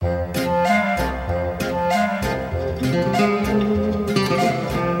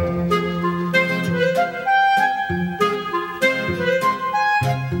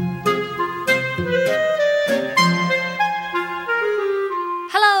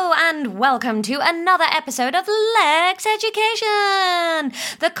and welcome to another episode of Lex Education,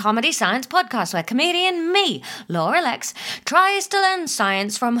 the comedy science podcast where comedian me, Laura Lex, tries to learn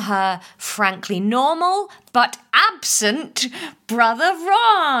science from her frankly normal but absent brother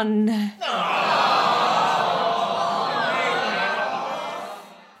Ron.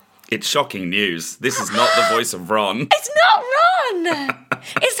 It's shocking news. This is not the voice of Ron. It's not Ron!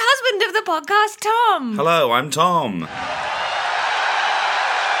 It's husband of the podcast, Tom. Hello, I'm Tom.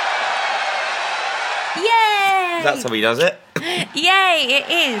 Yay! That's how he does it. Yay, it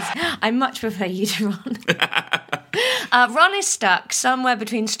is. I much prefer you to Ron. Ron is stuck somewhere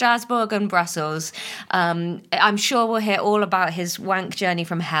between Strasbourg and Brussels. I'm sure we'll hear all about his wank journey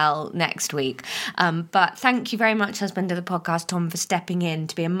from hell next week. But thank you very much, husband of the podcast, Tom, for stepping in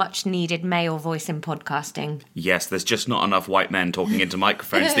to be a much-needed male voice in podcasting. Yes, there's just not enough white men talking into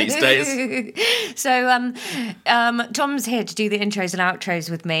microphones these days. So Tom's here to do the intros and outros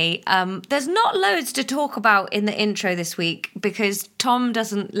with me. There's not loads to talk about in the intro this week because Tom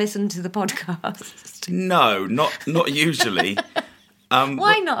doesn't listen to the podcast. No, not usually.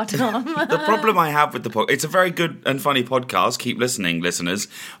 Why not, Tom? The problem I have with the podcast, it's a very good and funny podcast, keep listening, listeners,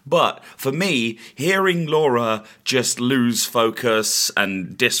 but for me, hearing Laura just lose focus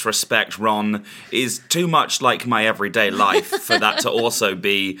and disrespect Ron is too much like my everyday life for that to also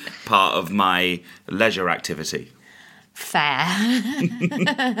be part of my leisure activity. Fair.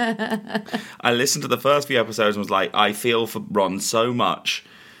 I listened to the first few episodes and was like, I feel for Ron so much.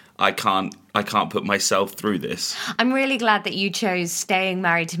 I can't put myself through this. I'm really glad that you chose staying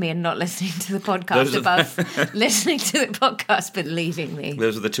married to me and not listening to the podcast above listening to the podcast but leaving me.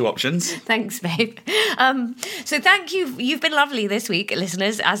 Those are the two options. Thanks, babe. So thank you. You've been lovely this week,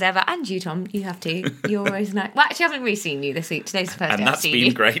 listeners, as ever. And you, Tom, you have to. You're always nice. Well, actually, I haven't really seen you this week. Today's the first day I've seen you.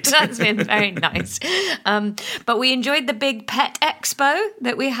 And that's been great. That's been very nice. But we enjoyed the big pet expo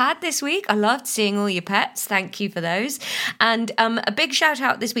that we had this week. I loved seeing all your pets. Thank you for those. And a big shout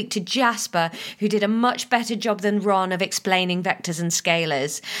out this week to Jasper, who did a much better job than Ron of explaining vectors and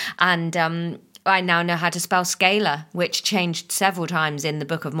scalars. And I now know how to spell scalar, which changed several times in the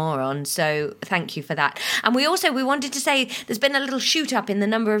Book of Moron. So thank you for that. And we wanted to say there's been a little shoot up in the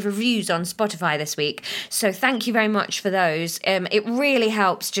number of reviews on Spotify this week. So thank you very much for those. It really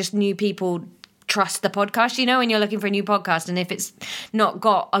helps just new people trust the podcast, you know, when you're looking for a new podcast. And if it's not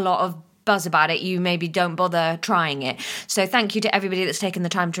got a lot of buzz about it, you maybe don't bother trying it. So thank you to everybody that's taken the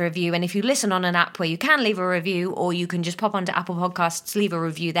time to review. And if you listen on an app where you can leave a review, or you can just pop onto Apple Podcasts, leave a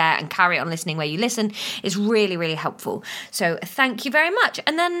review there and carry on listening where you listen, is really, really helpful. So thank you very much.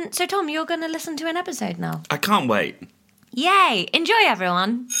 And then, so Tom, you're going to listen to an episode now. I can't wait. Yay! Enjoy,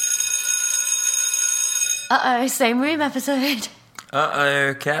 everyone. Uh-oh, same room episode.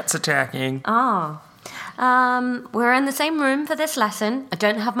 Uh-oh, cats attacking. Oh. We're in the same room for this lesson. I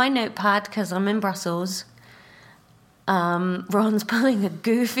don't have my notepad because I'm in Brussels. Ron's pulling a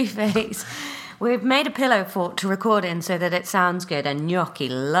goofy face. We've made a pillow fort to record in so that it sounds good, and Gnocchi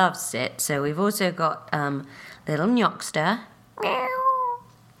loves it. So we've also got little Gnockster. Meow.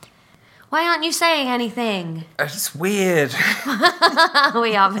 Why aren't you saying anything? It's weird.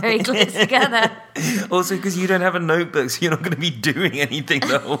 We are very close together. Also, because you don't have a notebook, so you're not going to be doing anything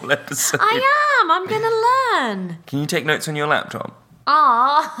the whole episode. I am. I'm going to learn. Can you take notes on your laptop?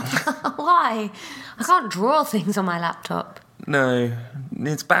 Why? I can't draw things on my laptop. No.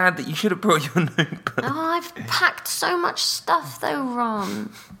 It's bad that you should have brought your notebook. Oh, I've packed so much stuff, though,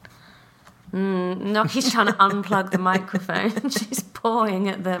 Ron. Gnocchi's trying to unplug the microphone. She's pawing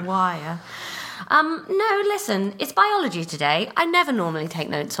at the wire. No, listen, it's biology today. I never normally take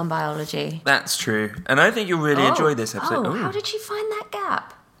notes on biology. That's true. And I think you'll really enjoy this episode. Oh, how did she find that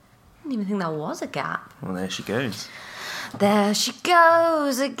gap? I didn't even think there was a gap. Well, there she goes. There she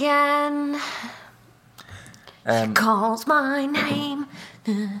goes again. She calls my name.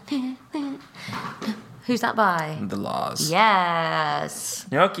 Who's that by? The Laws. Yes.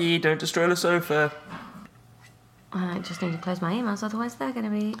 Gnocchi, don't destroy the sofa. I just need to close my emails, otherwise they're going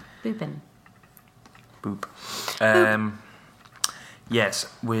to be booping. Boop. Yes,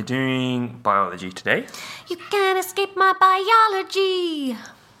 we're doing biology today. You can't escape my biology.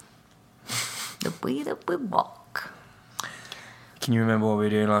 The way that we walk. Can you remember what we were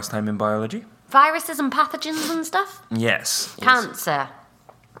doing last time in biology? Viruses and pathogens and stuff? Yes. Cancer.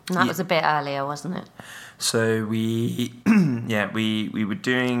 And that was a bit earlier, wasn't it? So we were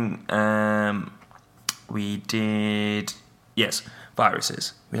doing, we did, yes,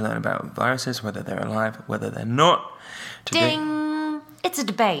 viruses. We learned about viruses, whether they're alive, whether they're not. Today, Ding! It's a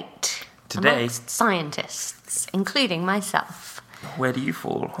debate amongst scientists, including myself. Where do you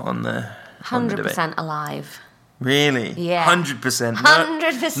fall on the 100% debate? alive. Really? Yeah. 100%.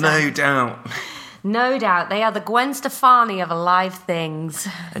 100%. No doubt. No doubt. They are the Gwen Stefani of alive things.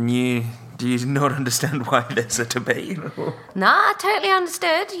 And do you not understand why there's a debate? Nah, I totally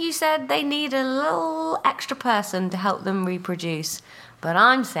understood. You said they need a little extra person to help them reproduce. But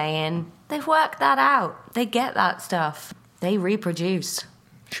I'm saying they've worked that out. They get that stuff. They reproduce.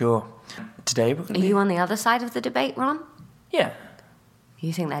 Sure. Today we're going Are you on the other side of the debate, Ron? Yeah.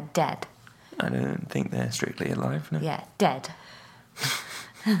 You think they're dead? I don't think they're strictly alive, no. Yeah, dead.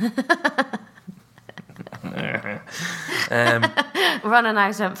 Ron and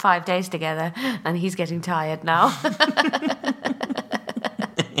I spent 5 days together, and he's getting tired now.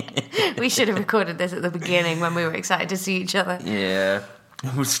 We should have recorded this at the beginning when we were excited to see each other. Yeah.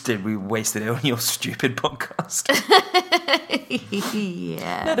 Instead, we wasted it on your stupid podcast.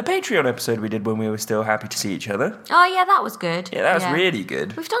 Yeah. No, the Patreon episode we did when we were still happy to see each other. Oh, yeah, that was good. Yeah, that was really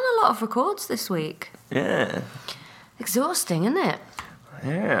good. We've done a lot of records this week. Yeah. Exhausting, isn't it?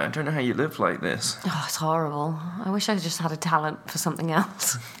 Yeah, I don't know how you live like this. Oh, it's horrible. I wish I just had a talent for something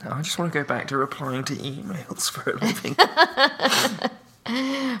else. I just want to go back to replying to emails for a living.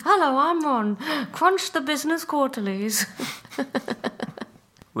 Hello, I'm Ron. Crunch the business quarterlies.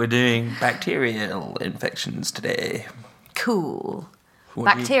 We're doing bacterial infections today. Cool. What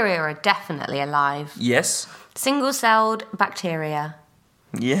Bacteria are definitely alive. Yes. Single-celled bacteria.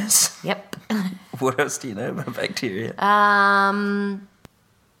 Yes. Yep. What else do you know about bacteria?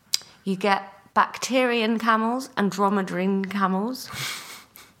 You get bacterian camels and dromedary camels.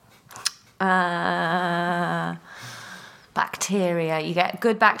 Bacteria. You get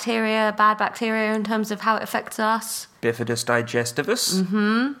good bacteria, bad bacteria in terms of how it affects us. Bifidus digestivus.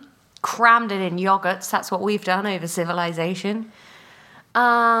 Mm-hmm. Crammed it in yogurts. That's what we've done over civilization.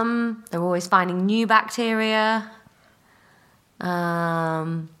 They're always finding new bacteria.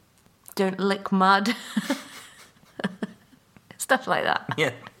 Don't lick mud. Stuff like that.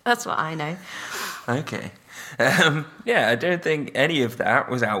 Yeah. That's what I know. Okay. Yeah, I don't think any of that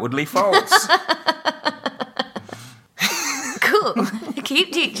was outwardly false. Cool.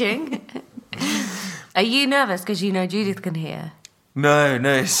 Keep teaching. Are you nervous because you know Judith can hear? No,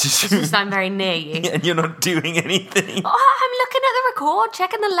 it's just... I'm very near you. And you're not doing anything. Oh, I'm looking at the record,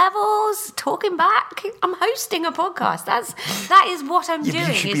 checking the levels, talking back. I'm hosting a podcast. That is what I'm doing.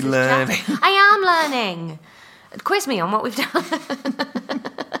 You should be is just learning. chatting. I am learning. Quiz me on what we've done.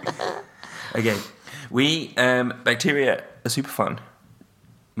 Okay. Bacteria are super fun.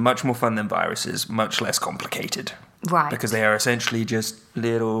 Much more fun than viruses, much less complicated. Right. Because they are essentially just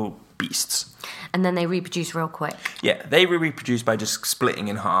little beasts. And then they reproduce real quick. Yeah, they reproduce by just splitting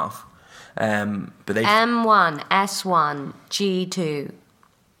in half. But they... M1, S1, G2.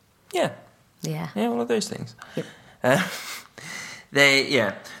 Yeah. Yeah. Yeah, all of those things. Yep.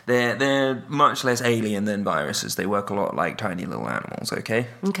 They're much less alien than viruses. They work a lot like tiny little animals, okay?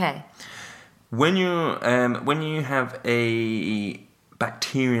 Okay. When you have a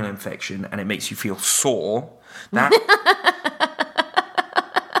bacterial infection and it makes you feel sore, that...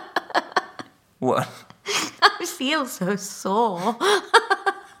 What? I feel so sore.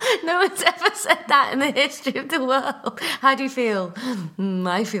 No one's ever said that in the history of the world. How do you feel?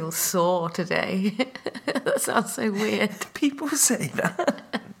 I feel sore today. That sounds so weird. People say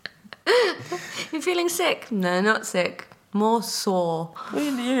that. You feeling sick? No, not sick. More sore. Well,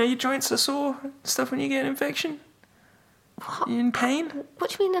 you know, your joints are sore, stuff when you get an infection. What? You in pain?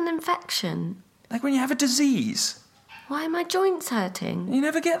 What do you mean an infection? Like when you have a disease. Why are my joints hurting? You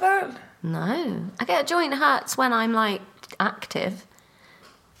never get that? No. I get joint hurts when I'm, like, active.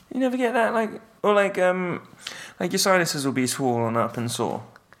 You never get that? Like your sinuses will be swollen up and sore.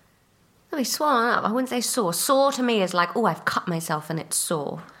 They'll be swollen up. I wouldn't say sore. Sore to me is like, oh, I've cut myself and it's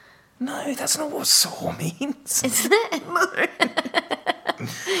sore. No, that's not what sore means. Isn't it? No.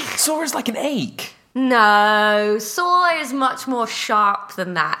 Sore is like an ache. No, sore is much more sharp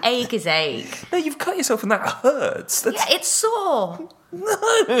than that. Ache is ache. No, you've cut yourself and that hurts. Yeah, it's sore. No.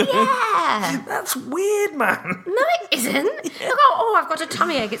 Yeah. That's weird, man. No, it isn't. Yeah. Look, I've got a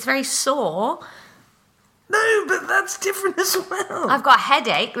tummy ache. It's very sore. No, but that's different as well. I've got a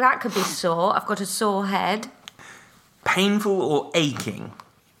headache. That could be sore. I've got a sore head. Painful or aching?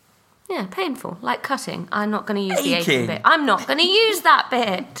 Yeah, painful. Like cutting. I'm not going to use the Aching. aching bit. I'm not going to use that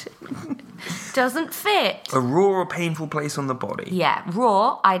bit. Doesn't fit. A raw or painful place on the body? Yeah,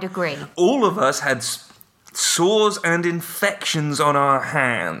 raw, I'd agree. All of us had sores and infections on our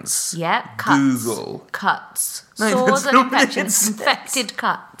hands. Yeah, cuts. Google. Cuts. No, Sores that's and not what it infections. says. Infected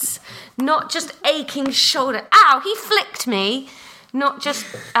cuts. Not just aching shoulder. Ow, he flicked me. Not just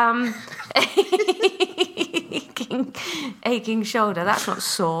aching shoulder. That's not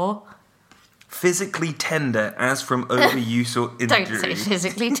sore. physically tender as from overuse or injury. Don't say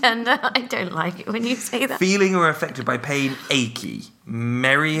physically tender. I don't like it when you say that. Feeling or affected by pain, achy.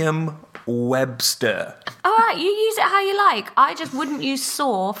 Merriam-Webster. All right, you use it how you like. I just wouldn't use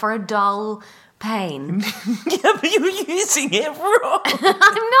sore for a dull pain. Yeah, but you're using it wrong.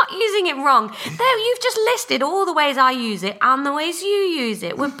 I'm not using it wrong. There, you've just listed all the ways I use it and the ways you use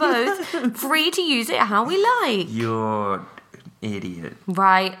it. We're both free to use it how we like. You're an idiot.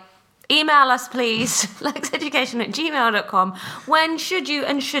 Right. Email us, please. lexeducation@gmail.com. When should you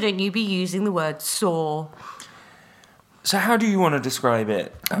and shouldn't you be using the word sore? So how do you want to describe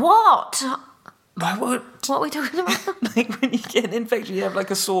it? What? What What are we talking about? like when you get an infection, you have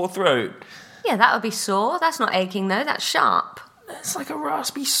like a sore throat. Yeah, that would be sore. That's not aching, though. That's sharp. It's like a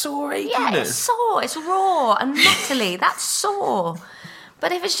raspy sore achiness. Yeah, it's sore. It's raw and metally. That's sore.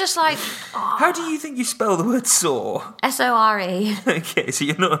 But if it's just like... How do you think you spell the word sore? S-O-R-E. Okay, so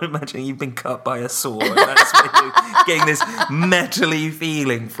you're not imagining you've been cut by a saw, and that's where you're getting this metally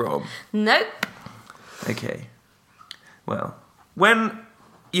feeling from. Nope. Okay. Well, when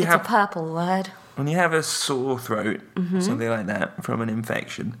you It's a purple word. when you have a sore throat, or something like that, from an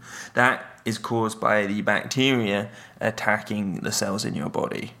infection, that is caused by the bacteria attacking the cells in your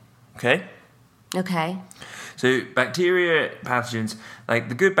body. Okay? Okay. So bacteria, pathogens, like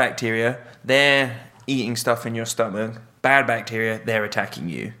the good bacteria, they're eating stuff in your stomach. Bad bacteria, they're attacking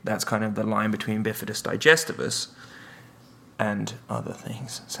you. That's kind of the line between bifidus digestivus and other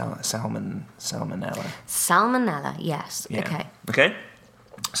things. Salmonella. Salmonella, yes. Yeah. Okay. Okay?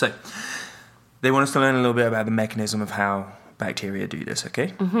 So, they want us to learn a little bit about the mechanism of how bacteria do this, okay?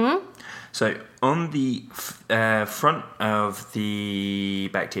 Mm-hmm. So, on the front of the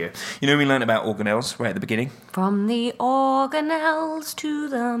bacteria, you know we learned about organelles right at the beginning? From the organelles to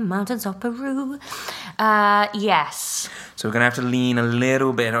the mountains of Peru. Yes. So we're going to have to lean a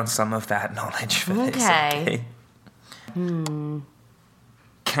little bit on some of that knowledge for this, okay? Oh,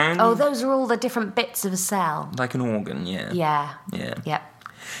 those are all the different bits of a cell. Like an organ, yeah. Yeah. Yeah. Yep.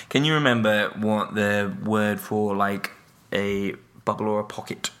 Can you remember what the word for, like, a bubble or a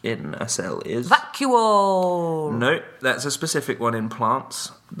pocket in a cell is? Vacuole. No, that's a specific one in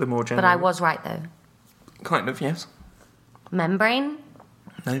plants, the more general. But I was right, though. Kind of, yes. Membrane.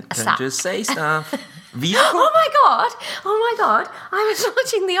 No, don't sac. just say stuff. Vehicle? Oh my god! I was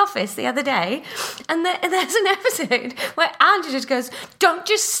watching The Office the other day, and there's an episode where Andrew just goes, "Don't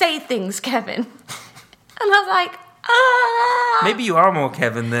just say things, Kevin." And I was like, ah! Maybe you are more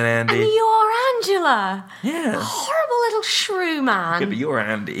Kevin than Andy. And you're Angela. Yeah. A horrible little shrew man. Yeah, but you're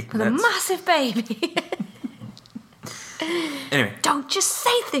Andy. With a massive baby. Anyway. Don't just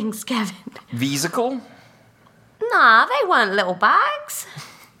say things, Kevin. Vesicle? Nah, they weren't little bags.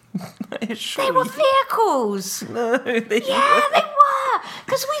 Sure They were vehicles. No, they Yeah, they were.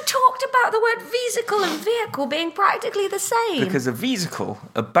 Because we talked about the word vesicle and vehicle being practically the same. Because a vesicle,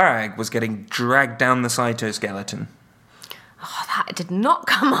 a bag, was getting dragged down the cytoskeleton. Oh, that did not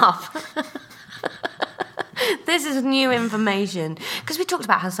come up. This is new information. Because we talked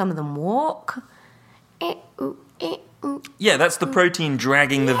about how some of them walk. Yeah, that's the protein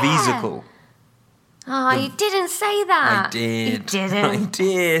dragging the vesicle. Oh, you didn't say that. I did. You didn't. I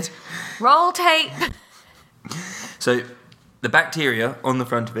did. Roll tape. So, the bacteria on the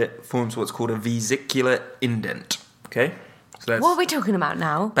front of it forms what's called a vesicular indent. Okay? So that's What are we talking about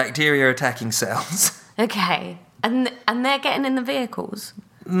now? bacteria attacking cells. Okay. And they're getting in the vehicles?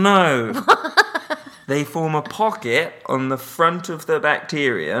 No. They form a pocket on the front of the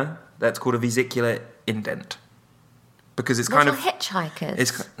bacteria that's called a vesicular indent. Because it's kind Little of... hitchhikers.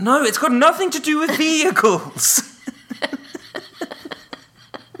 It's got nothing to do with vehicles.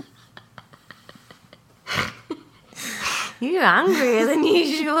 You're angrier than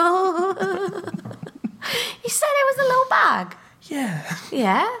usual. You said it was a little bag. Yeah.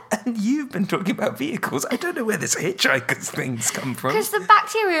 Yeah? And you've been talking about vehicles. I don't know where this hitchhikers thing's come from. Because the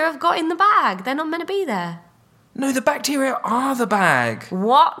bacteria have got in the bag. They're not meant to be there. No, the bacteria are the bag.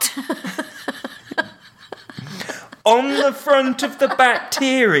 What? On the front of the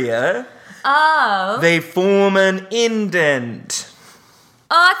bacteria, they form an indent.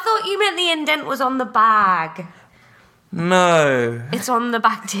 Oh, I thought you meant the indent was on the bag. No. It's on the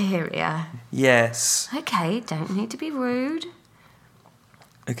bacteria. Yes. Okay, don't need to be rude.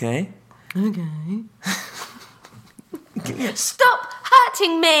 Okay. Okay. Stop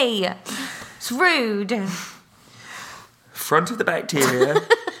hurting me. It's rude. Front of the bacteria,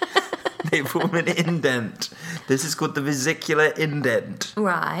 they form an indent. This is called the vesicular indent.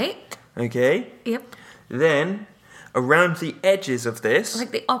 Right. Okay? Yep. Then, around the edges of this...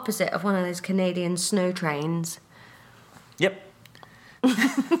 Like the opposite of one of those Canadian snow trains. Yep.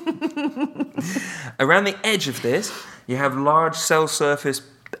 Around the edge of this, you have large cell surface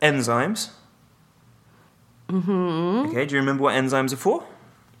enzymes. Mm-hmm. Okay, do you remember what enzymes are for?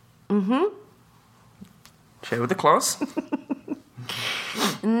 Mm-hmm. Share with the class.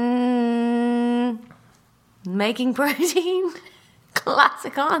 Making protein.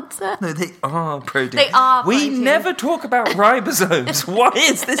 Classic answer. No, they are protein. They are protein. We never talk about ribosomes. Why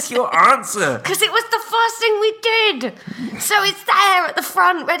is this your answer? Because it was the first thing we did. So it's there at the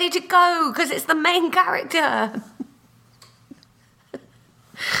front, ready to go, because it's the main character.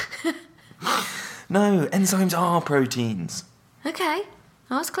 No, enzymes are proteins. Okay,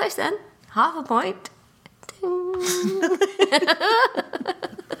 I was close then. Half a point. Ding.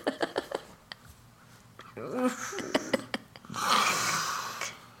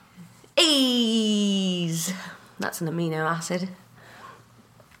 Ease. That's an amino acid.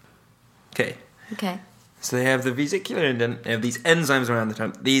 Okay. Okay. So they have the vesicular indent, they have these enzymes around the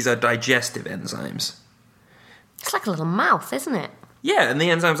top. These are digestive enzymes. It's like a little mouth, isn't it? Yeah, and the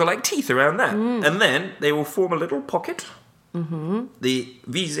enzymes are like teeth around that. And then they will form a little pocket. Mm-hmm. The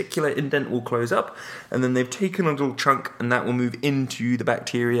vesicular indent will close up, and then they've taken a little chunk, and that will move into the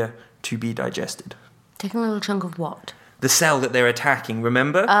bacteria to be digested. Taking a little chunk of what? The cell that they're attacking,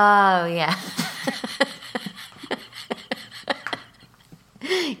 remember? Oh, yeah.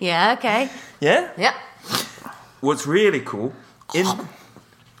 Yeah, okay. Yeah? Yep. What's really cool...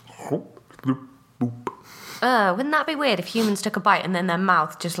 Wouldn't that be weird if humans took a bite and then their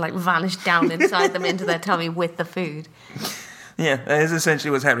mouth just like vanished down inside them into their tummy with the food? Yeah, that is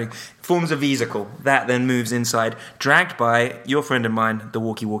essentially what's happening. Forms a vesicle. That then moves inside, dragged by your friend and mine, the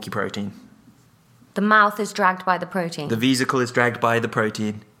walkie-walkie protein. The mouth is dragged by the protein? The vesicle is dragged by the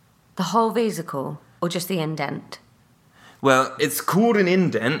protein. The whole vesicle? Or just the indent? Well, it's called an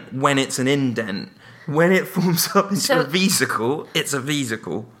indent when it's an indent. When it forms up into a vesicle, it's a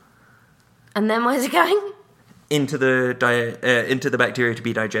vesicle. And then where's it going? Into the bacteria to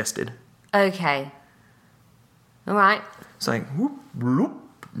be digested. Okay. All right. It's like whoop, whoop,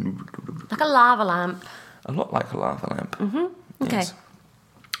 like a lava lamp. A lot like a lava lamp. Mm-hmm. Okay. Yes.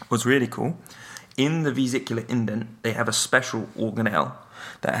 What's really cool, in the vesicular indent, they have a special organelle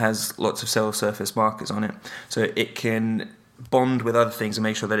that has lots of cell surface markers on it, so it can bond with other things and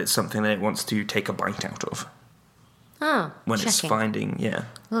make sure that it's something that it wants to take a bite out of. Oh, when checking. It's finding, yeah.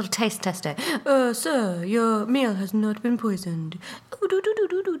 A little taste tester. Sir, your meal has not been poisoned.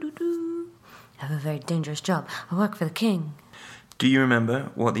 I have a very dangerous job. I work for the king. Do you remember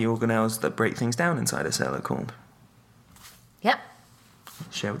what the organelles that break things down inside a cell are called? Yep.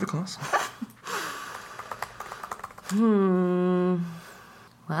 Share with the class.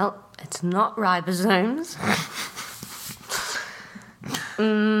 Well, it's not ribosomes.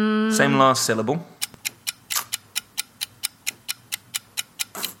 Same last syllable.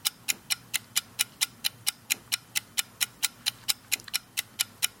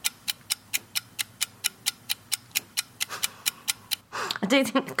 I don't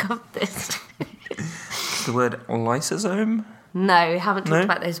think we covered this. The word lysosome? No, we haven't talked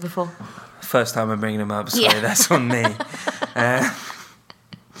about those before. First time I'm bringing them up, so Yeah. that's on me.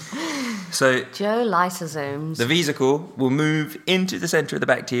 So Joe, lysosomes. the vesicle will move into the centre of the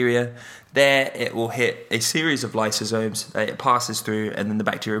bacteria. There it will hit a series of lysosomes that it passes through, and then the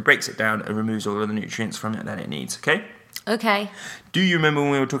bacteria breaks it down and removes all of the nutrients from it that it needs, okay? Okay. Do you remember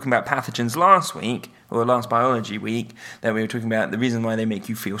when we were talking about pathogens last week, or last biology week, that we were talking about the reason why they make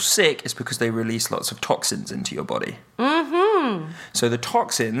you feel sick is because they release lots of toxins into your body? Mm-hmm. So the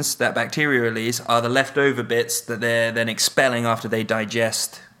toxins that bacteria release are the leftover bits that they're then expelling after they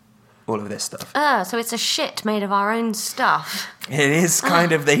digest all of this stuff. So it's a shit made of our own stuff. It is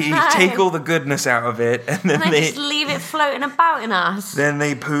kind of, they no. take all the goodness out of it, and then And they they just leave it floating about in us. then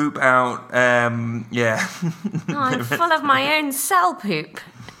they poop out, yeah. Oh, I'm full of my own cell poop.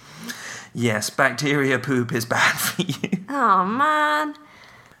 Yes, bacteria poop is bad for you. Oh, man.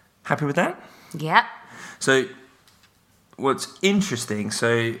 Happy with that? Yep. So, what's interesting,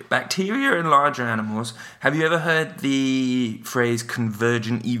 so bacteria in larger animals, have you ever heard the phrase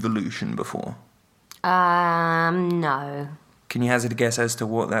convergent evolution before? No. Can you hazard a guess as to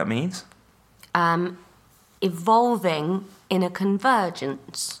what that means? Evolving in a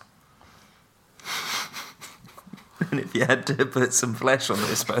convergence. And if you had to put some flesh on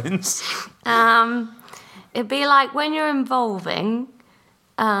those bones? It'd be like when you're evolving,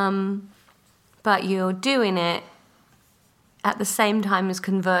 but you're doing it at the same time as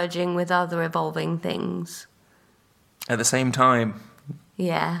converging with other evolving things. At the same time?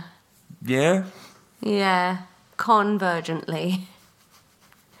 Yeah. Yeah? Yeah. Convergently.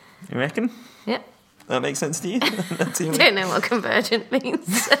 You reckon? Yep. That makes sense to you? That's I don't know what convergent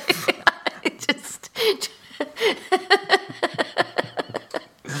means. So I just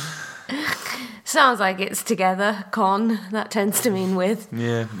sounds like it's together. Con, that tends to mean with.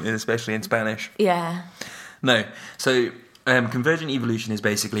 Yeah, especially in Spanish. Yeah. No. So convergent evolution is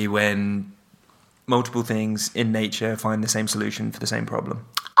basically when multiple things in nature find the same solution for the same problem.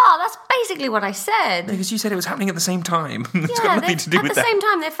 Oh, that's basically what I said. Because you said it was happening at the same time. It's Yeah, got nothing to do with at the that. same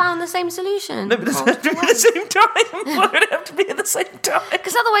time they found the same solution. No, but it doesn't have to be at the same time. Why would it have to be at the same time?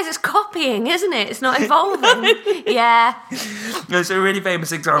 Because otherwise it's copying, isn't it? It's not evolving. Yeah. No, so a really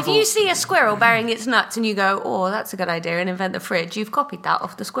famous If example. you see a squirrel burying its nuts and you go, oh, that's a good idea, and invent the fridge, you've copied that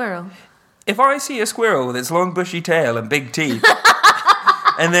off the squirrel. If I see a squirrel with its long bushy tail and big teeth,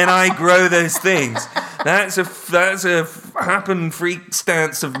 and then I grow those things, that's a happen freak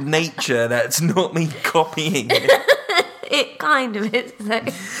stance of nature. That's not me copying it. It kind of is, though.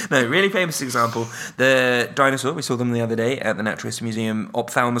 No, really famous example. The dinosaur, we saw them the other day at the Naturalist Museum,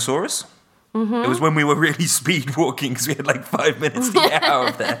 Ophthalmosaurus. Mm-hmm. It was when we were really speed walking because we had like 5 minutes to get out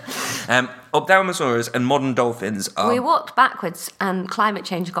of there. Ophthalmosaurus and modern dolphins are... We walked backwards and climate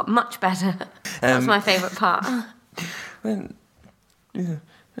change got much better. That was my favourite part.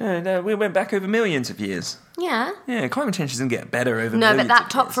 We went back over millions of years. Yeah. Yeah, climate change doesn't get better over No, millions but that of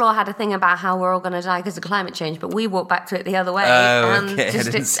top years. floor had a thing about how we're all going to die because of climate change, but we walked back to it the other way, Oh, and okay, I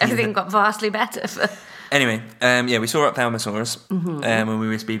didn't see everything that. got vastly better. Anyway, we saw Ophthalmosaurus when we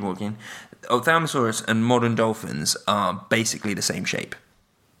were speed walking. Ophthalmosaurus and modern dolphins are basically the same shape.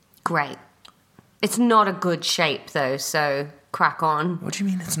 Great. It's not a good shape, though, so crack on. What do you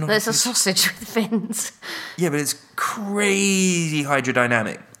mean it's not? There's a sausage with fins. Yeah, but it's crazy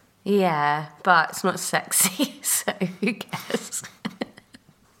hydrodynamic. Yeah, but it's not sexy, so who cares?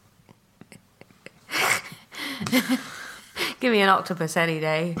 Give me an octopus any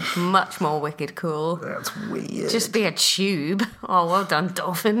day. Much more wicked cool. That's weird. Just be a tube. Oh, well done,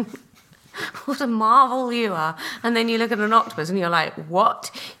 dolphin. What a marvel you are. And then you look at an octopus and you're like,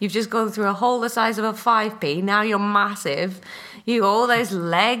 what? You've just gone through a hole the size of a 5p. Now you're massive. You got all those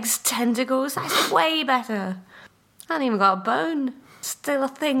legs, tentacles. That's way better. I haven't even got a bone. Still a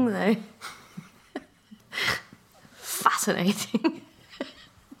thing, though. Fascinating.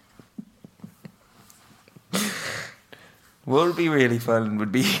 What would be really fun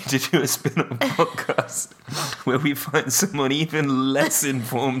would be to do a spin-off podcast where we find someone even less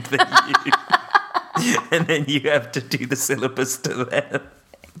informed than you. And then you have to do the syllabus to them.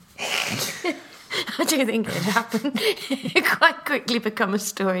 I don't think it'd happen. It'd quite quickly become a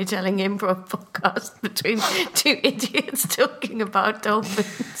storytelling improv podcast between two idiots talking about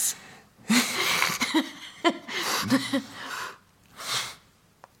dolphins.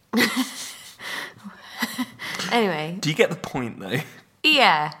 Anyway. Do you get the point, though?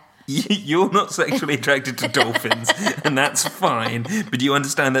 Yeah. You're not sexually attracted to dolphins, and that's fine, but do you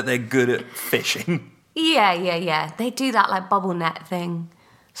understand that they're good at fishing? Yeah. They do that like bubble net thing.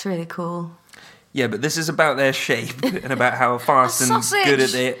 It's really cool. Yeah, but this is about their shape and about how fast and sausage. good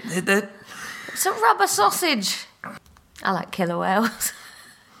at it. It's a rubber sausage. I like killer whales.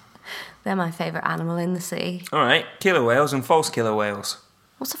 They're my favourite animal in the sea. All right, killer whales and false killer whales.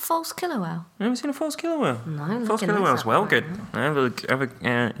 What's a false killer whale? You ever seen a false killer whale? No, I'm false looking killer this whale's up well right good. now.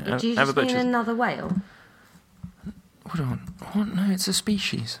 Did you Have a just mean butcher's. another whale? Hold on. What? No, it's a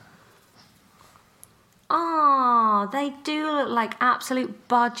species. Oh, they do look like absolute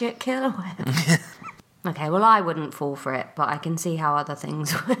budget killer whales. Okay, well, I wouldn't fall for it, but I can see how other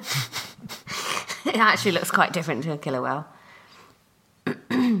things would. It actually looks quite different to a killer whale.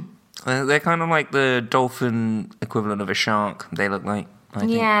 They're kind of like the dolphin equivalent of a shark, they look like. I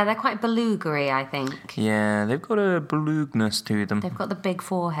think. Yeah, they're quite beluga-y, I think. Yeah, they've got a belugness to them. They've got the big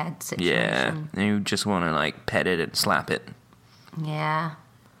forehead Yeah, situation. you just want to like pet it and slap it. Yeah.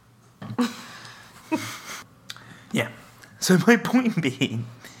 Yeah. So my point being,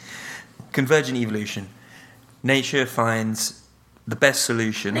 convergent evolution. Nature finds the best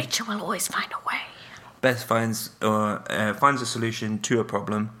solution. Nature will always find a way. Finds a solution to a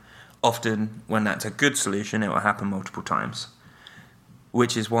problem. Often, when that's a good solution, it will happen multiple times.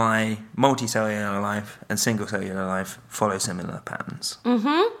 Which is why multicellular life and single-cellular life follow similar patterns.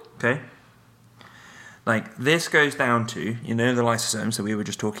 Mm-hmm. Okay? Like, this goes down to, the lysosomes that we were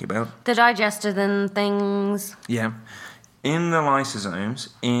just talking about. The digesters and things. Yeah. In the lysosomes,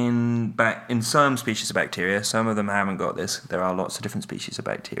 in some species of bacteria, some of them haven't got this, there are lots of different species of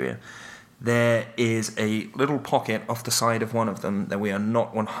bacteria, there is a little pocket off the side of one of them that we are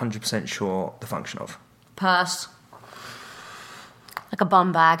not 100% sure the function of. Purse. Like a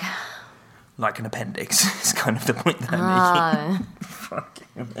bum bag. Like an appendix, is kind of the point that I'm making.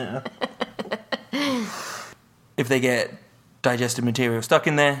 Fucking hell. If they get digested material stuck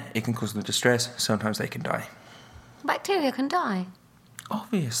in there, it can cause them distress. Sometimes they can die. Bacteria can die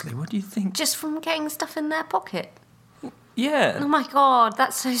Obviously, what do you think? just from getting stuff in their pocket. Yeah. Oh my God,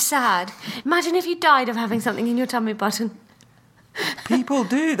 that's so sad. Imagine if you died of having something in your tummy button. People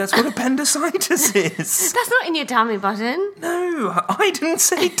do. That's what appendicitis is. That's not in your tummy button. No, I didn't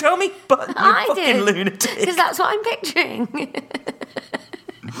say tummy button, you I fucking did. lunatic. Because that's what I'm picturing.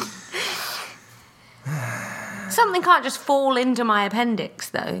 Something can't just fall into my appendix,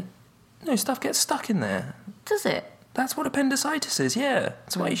 though. No, stuff gets stuck in there. Does it? That's what appendicitis is, yeah.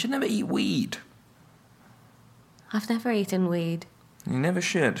 That's why you should never eat weed. I've never eaten weed. You never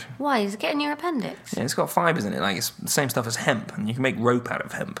should. Why? Does it get in your appendix? Yeah, it's got fibres in it, like it's the same stuff as hemp, and you can make rope out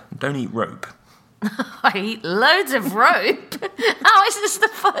of hemp. Don't eat rope. I eat loads of rope. How is this the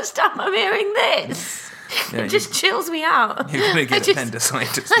first time I'm hearing this? Yeah, It just chills me out. You're going to I get just-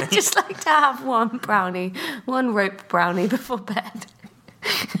 appendicitis. I just like to have one rope brownie before bed.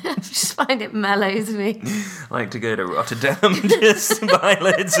 I just find it mellows me. I like to go to Rotterdam, just buy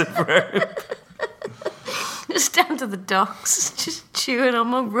loads of rope. Just down to the docks, just chewing on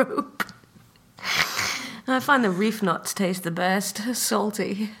my rope. I find the reef nuts taste the best,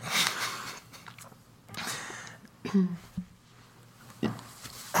 salty.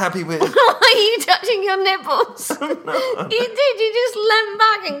 Happy with... Why are you touching your nipples? You did, you just leant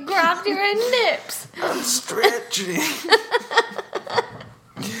back and grabbed your own nips. I'm stretching.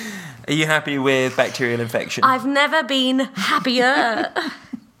 Are you happy with bacterial infection? I've never been happier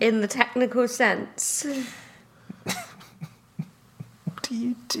in the technical sense. What are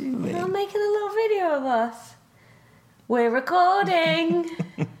you doing? I'm making a little video of us. We're recording.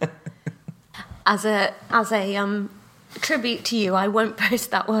 As a tribute to you, I won't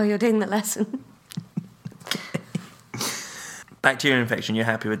post that while you're doing the lesson. Bacterial infection, you're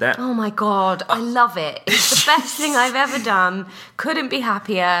happy with that? Oh my God, I love it. It's the best thing I've ever done. Couldn't be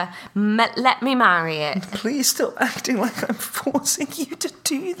happier. Let me marry it. Please stop acting like I'm forcing you to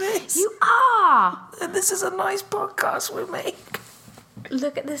do this. You are. This is a nice podcast we make.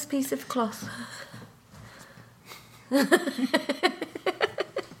 Look at this piece of cloth.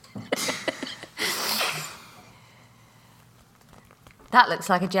 That looks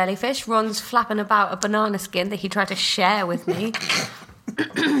like a jellyfish. Ron's flapping about a banana skin that he tried to share with me.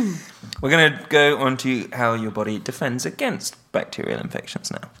 We're going to go on to how your body defends against bacterial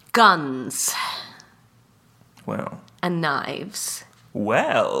infections now. Guns Well, and knives.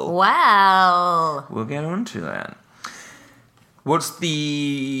 well, Well, we'll get on to that. What's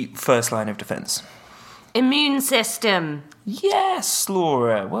the first line of defense? immune system. Yes,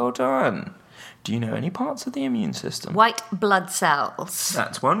 Laura, well done. Do you know any parts of the immune system? White blood cells.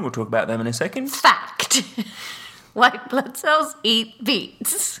 That's one. We'll talk about them in a second. Fact. White blood cells eat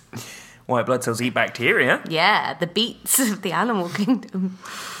beets. White blood cells eat bacteria. Yeah, the beets of the animal kingdom.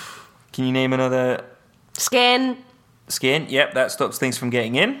 Can you name another? Skin, Skin. Yep, that stops things from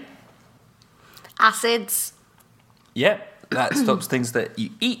getting in. acids, Yep, that stops things that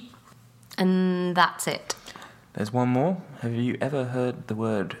you eat. and that's it. There's one more. Have you ever heard the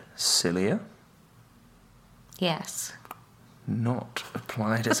word cilia? Yes. Not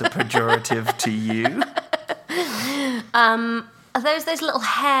applied as a pejorative to you. Are those little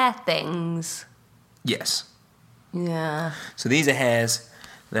hair things? Yes. Yeah. So these are hairs.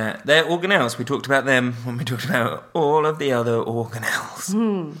 They're organelles. We talked about them when we talked about all of the other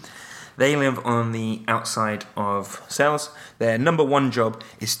organelles. They live on the outside of cells. Their number one job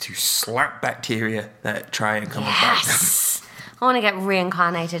is to slap bacteria that try and come back. Yes. I want to get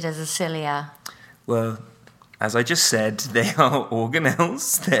reincarnated as a cilia. Well, as I just said, they are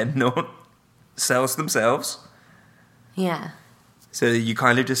organelles. They're not cells themselves. Yeah. So you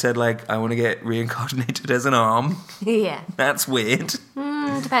kind of just said, like, I want to get reincarnated as an arm. Yeah. That's weird.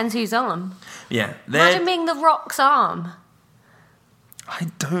 Depends whose arm. Yeah. Imagine being the Rock's arm. I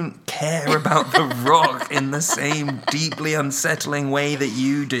don't care about the Rock in the same deeply unsettling way that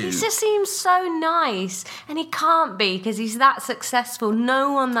you do. He just seems so nice, and he can't be because he's that successful.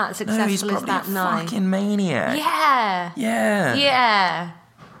 No one that No, successful he's is probably that a nice. fucking maniac. Yeah. Yeah. Yeah.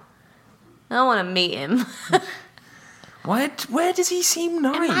 I want to meet him. Where does he seem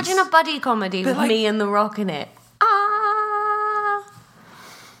nice? Imagine a buddy comedy with like- me and The Rock in it. Ah.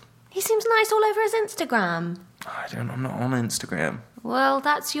 He seems nice all over his Instagram. I'm not on Instagram. Well,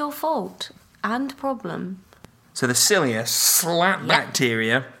 that's your fault and problem. So the cilia slap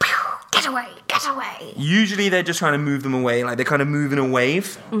bacteria get away, get away. Usually they're just trying to move them away, like they're kind of moving a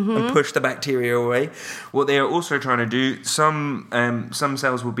wave and push the bacteria away. What they are also trying to do, some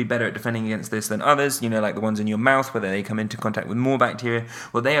cells will be better at defending against this than others, like the ones in your mouth, where they come into contact with more bacteria.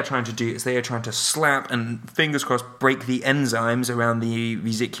 What they are trying to do is they are trying to slap and, fingers crossed, break the enzymes around the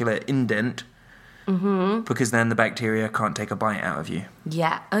vesicular indent, because then the bacteria can't take a bite out of you.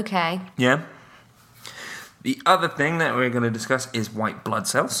 Yeah, okay. Yeah? The other thing that we're going to discuss is white blood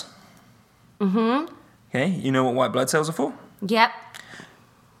cells. Okay, you know what white blood cells are for? Yep.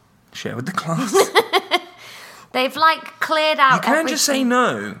 Share with the class. They've, cleared out You can't just say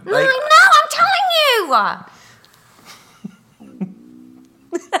no. No, I'm telling you!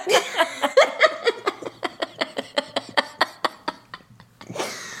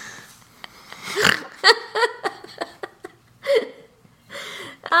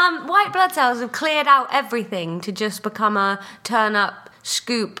 White blood cells have cleared out everything to just become a turn up,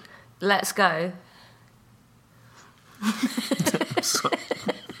 scoop, let's go.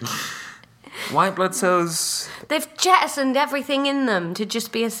 White blood cells... They've jettisoned everything in them to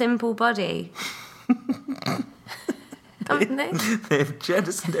just be a simple body. Haven't they? They've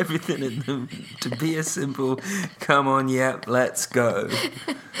jettisoned everything in them to be a simple, come on, yep, let's go.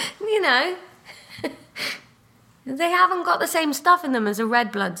 They haven't got the same stuff in them as a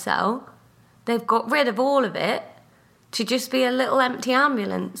red blood cell. They've got rid of all of it to just be a little empty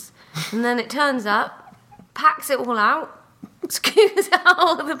ambulance. And then it turns up, packs it all out, scoopers out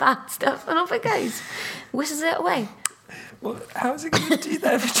all the bad stuff, and off it goes. Whistles it away. Well, how is it going to do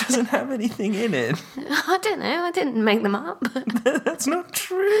that if it doesn't have anything in it? I don't know. I didn't make them up. That's not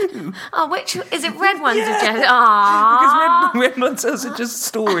true. Oh, which is it? Red ones Yeah. are just Because red blood cells are just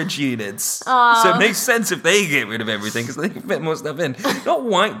storage units. So it makes sense if they get rid of everything because they can fit more stuff in. Not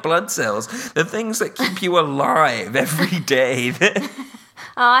white blood cells. The things that keep you alive every day.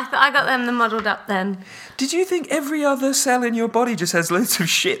 I got them modelled up then. Did you think every other cell in your body just has loads of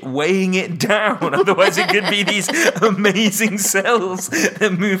shit weighing it down? Otherwise it could be these amazing cells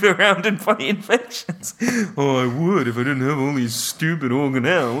that move around and fight infections. Oh, I would if I didn't have all these stupid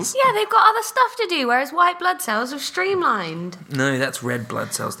organelles. Yeah, they've got other stuff to do, whereas white blood cells are streamlined. No, that's red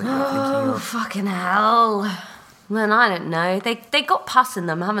blood cells that you're thinking Oh, of. fucking hell. Then I don't know. They got pus in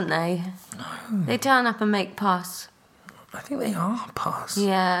them, haven't they? No. They turn up and make pus. I think they are pus.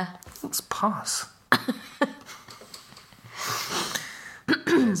 Yeah. What's pus?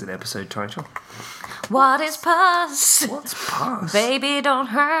 There's an episode title. What is pus? What's pus? Baby, don't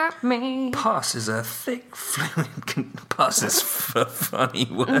hurt me. Pus is a thick fluid. Pus is a funny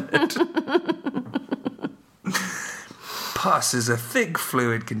word. Pus is a thick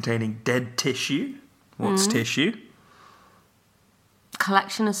fluid containing dead tissue. What's tissue?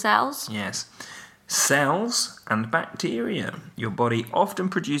 Collection of cells. Yes. Cells and bacteria. Your body often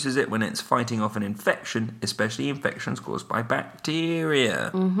produces it when it's fighting off an infection, especially infections caused by bacteria.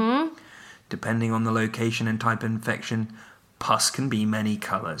 Depending on the location and type of infection, pus can be many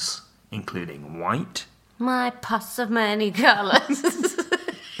colours, including white, My pus of many colours.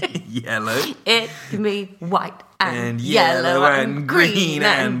 yellow, It can be white and yellow and green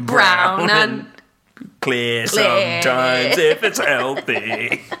and brown and clear sometimes if it's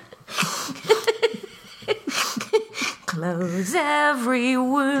healthy. Close every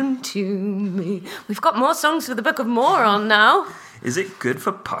wound to me. We've got more songs for the Book of More on now. Is it good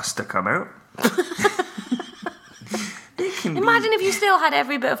for pus to come out? Imagine if you still had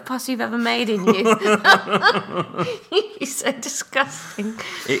every bit of pus you've ever made in you. You'd be so disgusting.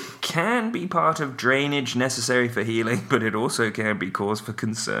 It can be part of drainage necessary for healing, but it also can be cause for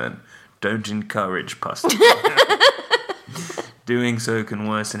concern. Don't encourage pus. Doing so can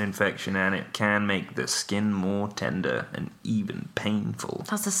worsen infection, and it can make the skin more tender and even painful.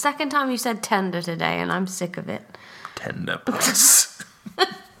 That's the second time you said tender today, and I'm sick of it. Tender pus.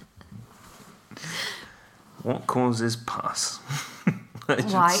 What causes pus?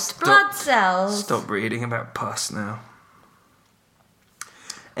 White blood cells. Stop reading about pus now.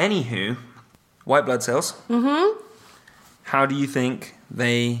 Anywho, white blood cells. How do you think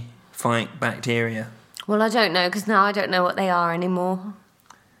they fight bacteria? Well, I don't know, because now I don't know what they are anymore.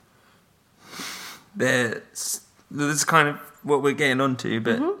 That's kind of what we're getting onto,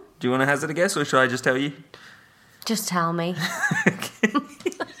 but do you want to hazard a guess, or should I just tell you? Just tell me.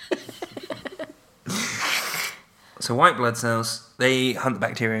 So white blood cells, they hunt the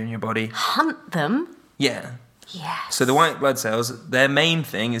bacteria in your body. Hunt them? Yeah. Yes. So the white blood cells, their main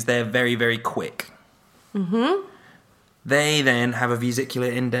thing is they're very, very quick. They then have a vesicular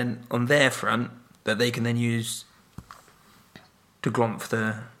indent on their front that they can then use to glomp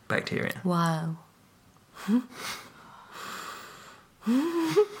the bacteria. Wow.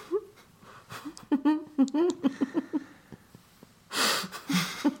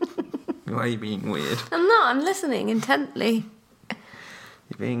 Why are you being weird? I'm not. I'm listening intently.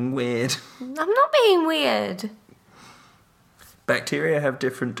 You're being weird. I'm not being weird. Bacteria have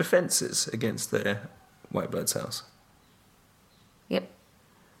different defences against their white blood cells. Yep.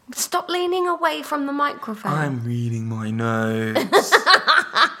 Stop leaning away from the microphone. I'm reading my notes.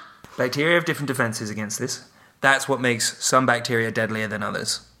 Bacteria have different defences against this. That's what makes some bacteria deadlier than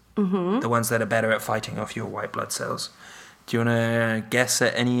others. Mm-hmm. The ones that are better at fighting off your white blood cells. Do you want to guess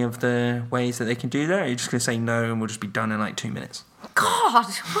at any of the ways that they can do that? Or are you just going to say no and we'll just be done in like 2 minutes? God,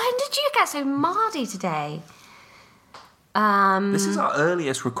 when did you get so mardy today? This is our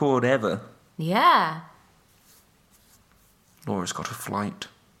earliest record ever. Yeah. Laura's got a flight.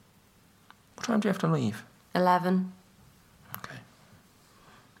 What time do you have to leave? 11. Okay.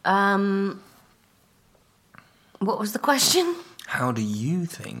 What was the question? How do you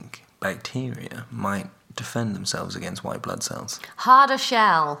think bacteria might defend themselves against white blood cells? Harder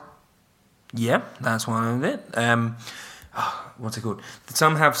shell. Yeah, that's one of it. What's it called?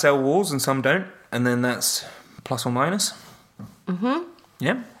 Some have cell walls and some don't, and then that's plus or minus. Mm-hmm.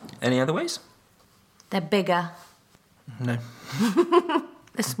 Yeah. Any other ways? They're bigger. No.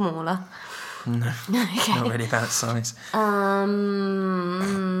 They're smaller. No. Okay. Not really that size.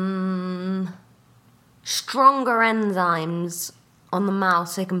 Stronger enzymes on the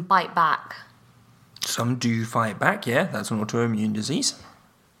mouse so they can bite back. Some do fight back, yeah. That's an autoimmune disease.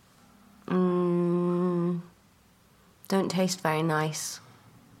 Don't taste very nice.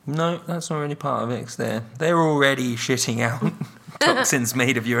 No, that's not really part of it, 'cause they're already shitting out toxins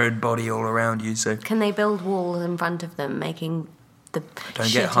made of your own body all around you, so... Can they build walls in front of them, making the Don't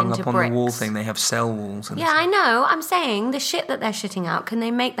shit get hung into up on bricks? the wall thing, they have cell walls. And Yeah, I know. I'm saying the shit that they're shitting out, can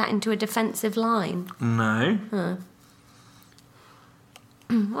they make that into a defensive line? No.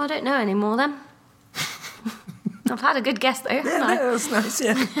 Well, I don't know anymore then. I've had a good guess though, haven't I? Yeah, that's nice,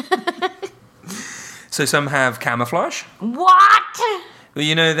 yeah. So some have camouflage. What? Well,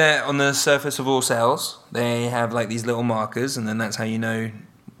 you know that on the surface of all cells, they have like these little markers, and then that's how you know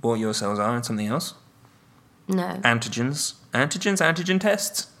what your cells are and something else. No. Antigens. Antigen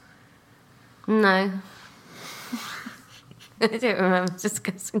tests. No. I don't remember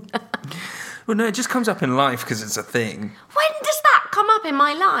discussing that. Well, no, it just comes up in life because it's a thing. When does that come up in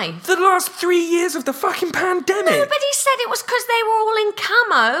my life? The last 3 years of the fucking pandemic. Nobody said it was because they were all in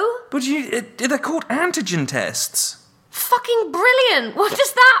camo. But they're called antigen tests. Fucking brilliant. What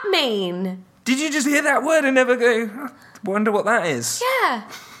does that mean? Did you just hear that word and never go, wonder what that is? Yeah.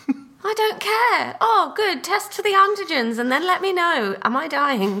 I don't care. Oh, good. Test for the antigens and then let me know. Am I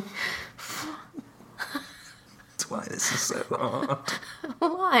dying? That's why this is so hard.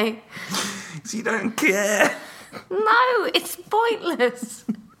 Why? Because you don't care. No, it's pointless.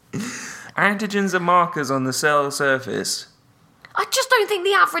 Antigens are markers on the cell surface. I just don't think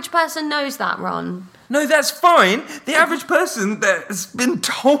the average person knows that, Ron. No, that's fine. The average person that's been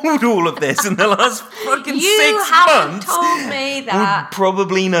told all of this in the last fucking 6 You haven't months told me that. would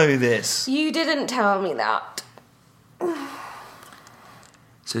probably know this. You didn't tell me that.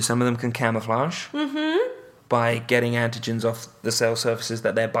 So some of them can camouflage by getting antigens off the cell surfaces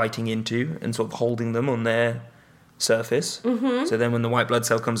that they're biting into and sort of holding them on their surface. So then when the white blood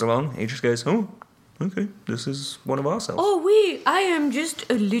cell comes along, it just goes, oh, okay, this is one of our cells. Oh, I am just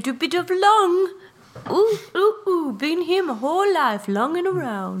a little bit of lung. Ooh, been here my whole life, long and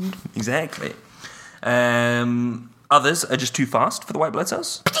around. Exactly. Others are just too fast for the white blood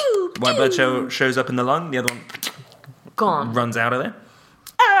cells. The white blood cell shows up in the lung, the other one Gone. runs out of there.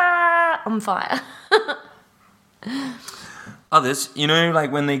 On fire. Others, you know,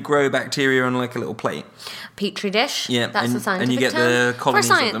 like when they grow bacteria on like a little plate. Petri dish. Yeah, That's and- the scientific and you get term. the colonies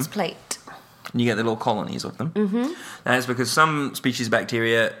For of a science them. plate. And you get the little colonies of them. Mm-hmm. That's because some species of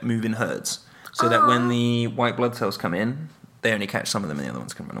bacteria move in herds. So that when the white blood cells come in, they only catch some of them and the other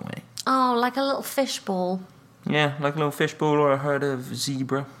ones can run away. Oh, like a little fishball. Yeah, like a little fishbowl or a herd of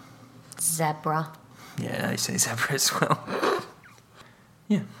zebra. Zebra. Yeah, I say zebra as well.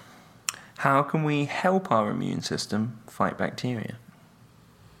 Yeah. How can we help our immune system fight bacteria?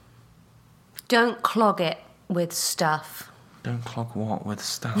 Don't clog it with stuff. Don't clog what with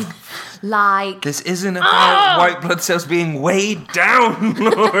stuff? Like... This isn't about white blood cells being weighed down,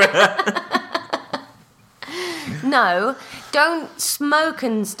 Laura. No, don't smoke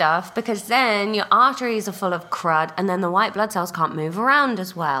and stuff because then your arteries are full of crud and then the white blood cells can't move around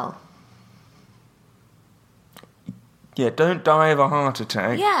as well. Yeah, don't die of a heart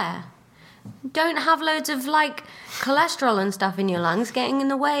attack. Yeah. Don't have loads of, like, cholesterol and stuff in your lungs getting in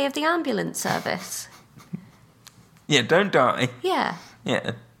the way of the ambulance service. Yeah, don't die. Yeah.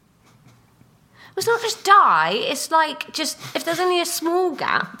 Yeah. It's not just die. It's like just if there's only a small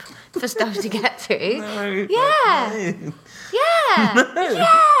gap for stuff to get through. No. Yeah. No. Yeah. No.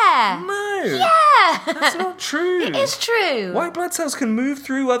 Yeah. No. Yeah. That's not true. It is true. White blood cells can move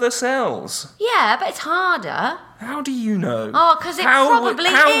through other cells. Yeah, but it's harder. How do you know? Oh, because it probably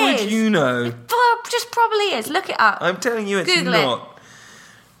is. How would you know? It just probably is. Look it up. I'm telling you it's Google not.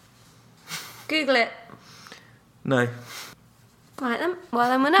 Google it. No. Right then. Well,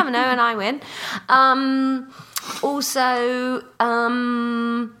 then we'll never know, and I win. Also,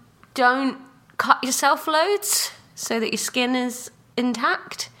 don't cut yourself loads so that your skin is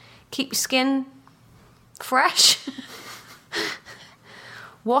intact. Keep your skin fresh.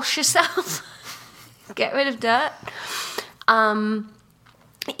 Wash yourself. Get rid of dirt.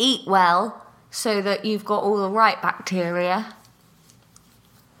 Eat well so that you've got all the right bacteria.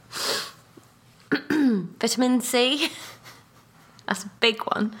 Vitamin C. That's a big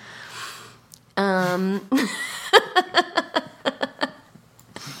one.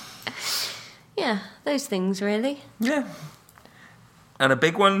 Yeah, those things really. Yeah. And a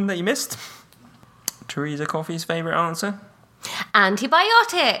big one that you missed? Teresa Coffey's favourite answer?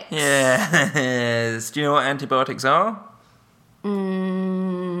 Antibiotics. Yes. Do you know what antibiotics are?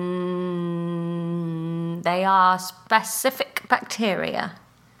 They are specific bacteria.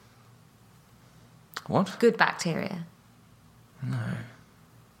 What? Good bacteria. No.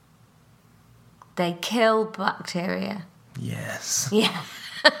 They kill bacteria. Yes. Yeah.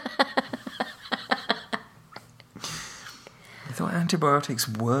 I thought antibiotics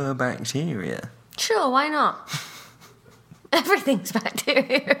were bacteria. Sure, why not? Everything's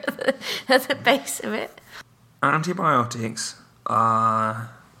bacteria at the base of it. Antibiotics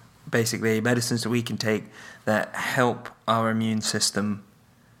are basically medicines that we can take that help our immune system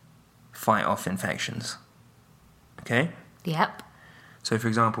fight off infections. Okay? Yep. So, for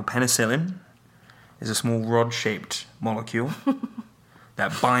example, penicillin is a small rod-shaped molecule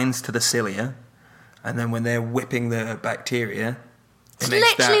that binds to the cilia, and then when they're whipping the bacteria, it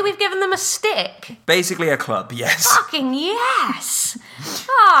makes Literally, that we've given them a stick. basically a club, yes. Fucking yes!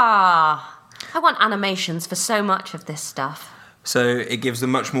 Ah, I want animations for so much of this stuff. So it gives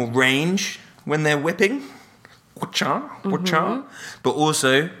them much more range when they're whipping. Wacha, wacha. But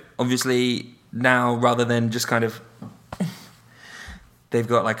also, obviously, now rather than just kind of... they've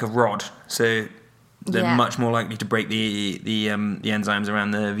got like a rod, so they're much more likely to break the enzymes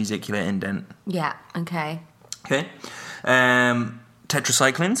around the vesicular indent. Yeah, okay. Okay.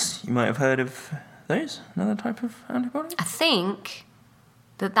 Tetracyclines, you might have heard of those, another type of antibiotic. I think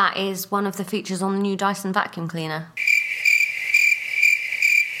that is one of the features on the new Dyson vacuum cleaner.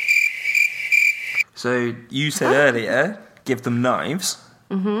 So you said earlier, give them knives.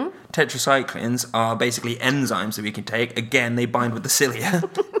 Mm-hmm. Tetracyclines are basically enzymes that we can take. Again, they bind with the cilia.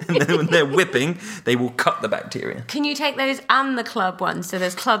 And then when they're whipping, they will cut the bacteria. Can you take those and the club ones? So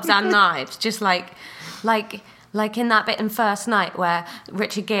there's clubs and knives, just like in that bit in First Night where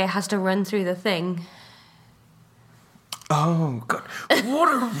Richard Gere has to run through the thing. Oh, God.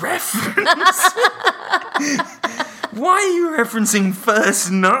 What a reference. Why are you referencing First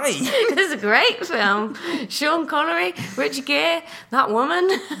Night? It's a great film. Sean Connery, Richard Gere, that woman.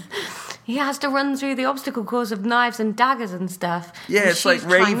 He has to run through the obstacle course of knives and daggers and stuff. Yeah, and it's like she's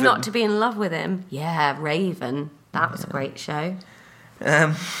trying Raven. not to be in love with him. Yeah, Raven. That was a great show.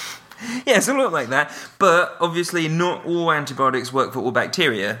 Yeah, something like that. But obviously, not all antibiotics work for all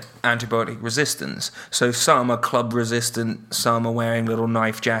bacteria. Antibiotic resistance. So some are club resistant, some are wearing little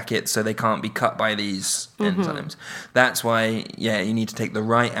knife jackets so they can't be cut by these enzymes. That's why, you need to take the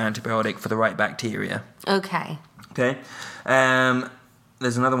right antibiotic for the right bacteria. Okay. Okay.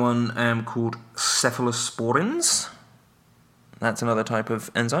 There's another one called cephalosporins. That's another type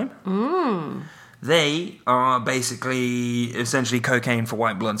of enzyme. They are basically, essentially cocaine for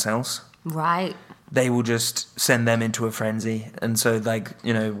white blood cells. Right. They will just send them into a frenzy. And so,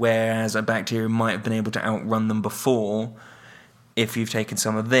 whereas a bacteria might have been able to outrun them before, if you've taken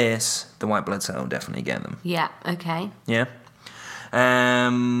some of this, the white blood cell will definitely get them. Yeah, okay. Yeah?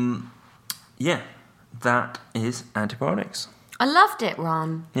 That is antibiotics. I loved it,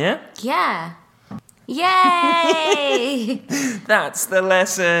 Ron. Yeah? Yeah. Yay! That's the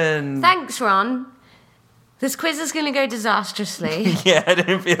lesson. Thanks, Ron. This quiz is going to go disastrously. Yeah, I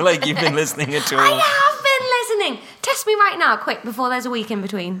don't feel like you've been listening at all. I have been listening. Test me right now, quick, before there's a week in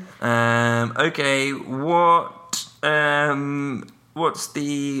between. Okay, what's the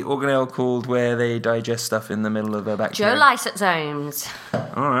organelle called where they digest stuff in the middle of a bacteria? Lysosomes.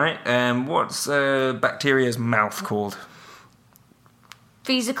 All right. What's a bacteria's mouth called?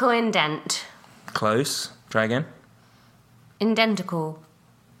 Vesicle indent. Close. Try again. Indenticle.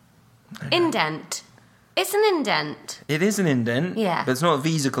 Indent. It's an indent. It is an indent. Yeah. But it's not a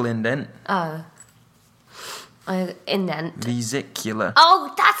vesicle indent. Oh. Indent. Vesicular.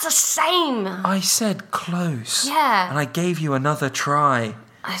 Oh, that's the same. I said close. Yeah. And I gave you another try.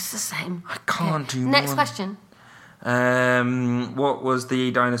 It's the same. I can't do more. Next question. What was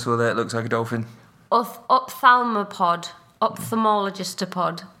the dinosaur that looks like a dolphin? Ophthalmopod.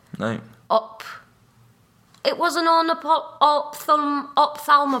 Ophthalmologistopod. No. It was an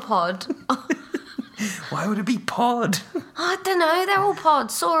ophthalmopod. Why would it be pod? I don't know. They're all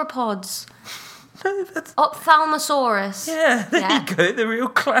pods. Sauropods. No, that's... Ophthalmosaurus. Yeah, there you go. The real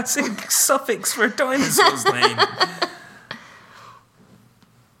classic suffix for a dinosaur's name.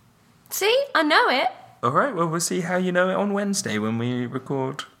 See? I know it. All right, well, we'll see how you know it on Wednesday when we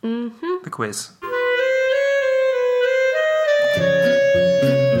record the quiz.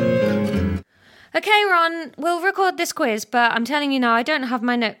 Okay, Ron, we'll record this quiz, but I'm telling you now, I don't have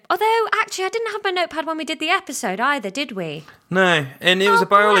my note. Although, actually, I didn't have my notepad when we did the episode either, did we? No, and it was a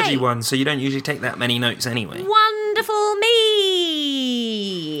biology great. one, so you don't usually take that many notes anyway. Wonderful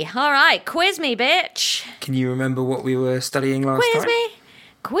me! All right, quiz me, bitch. Can you remember what we were studying last Quiz time? me.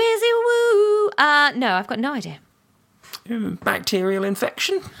 Quizzy woo. No, I've got no idea. Bacterial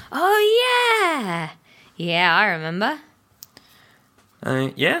infection? Oh, yeah. Yeah, I remember.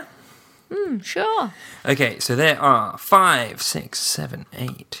 Yeah? Sure. Okay, so there are 5, 6, 7,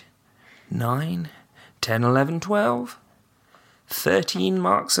 8, 9, 10, 11, 12, 13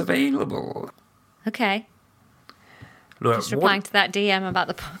 marks available. Okay. Look, Just replying to that DM about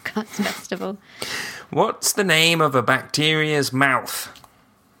the podcast festival. What's the name of a bacteria's mouth?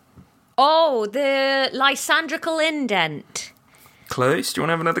 Oh, the lysandrical indent. Close. Do you want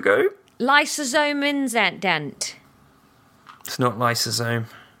to have another go? Lysosome indent. It's not lysosome.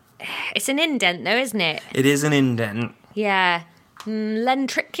 It's an indent, though, isn't it? It is an indent. Yeah.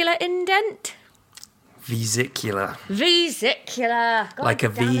 Lentricular indent? Vesicular. Vesicular. God Like a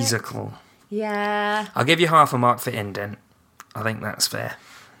damn it. vesicle. Yeah. I'll give you half a mark for indent. I think that's fair.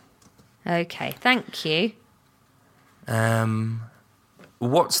 Okay, thank you.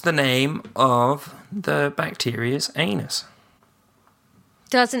 What's the name of the bacteria's anus?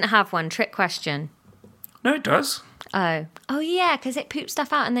 Doesn't have one. Trick question. No, it does. Oh. Oh, yeah, because it poops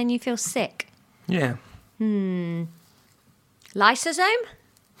stuff out and then you feel sick. Yeah. Lysosome?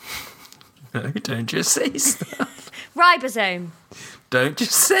 No, don't just say stuff. Ribosome? Don't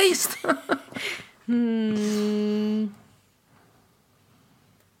just say stuff.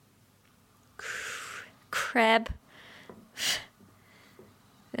 Creb?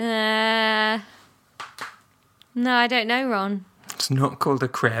 No, I don't know, Ron. It's not called a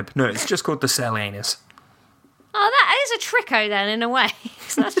creb. No, it's just called the cell anus. Oh, that is a tricko then, in a way.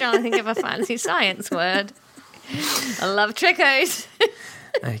 Because that's trying to think of a fancy science word. I love trickos.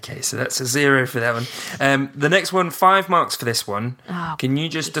 Okay, so that's a 0 for that one. The next one, 5 marks for this one. Oh. Can you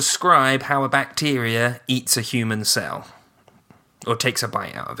just describe how a bacteria eats a human cell? Or takes a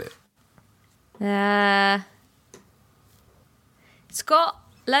bite out of it? It's got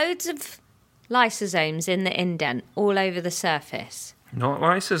loads of lysosomes in the indent all over the surface. Not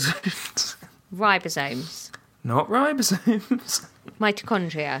lysosomes. Ribosomes. Not ribosomes.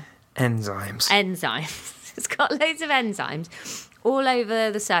 Mitochondria. Enzymes. Enzymes. It's got loads of enzymes all over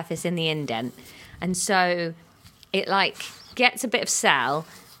the surface in the indent. And so it gets a bit of cell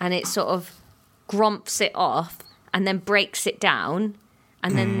and it sort of gromps it off and then breaks it down.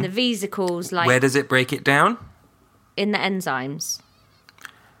 And then the vesicles Where does it break it down? in the enzymes.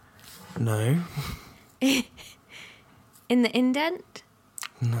 No. In the indent?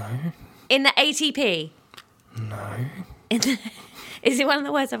 No. In the ATP? No. Is it one of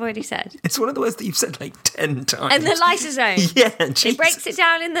the words I've already said? It's one of the words that you've said 10 times. And the lysosome. Yeah, It Jesus. breaks it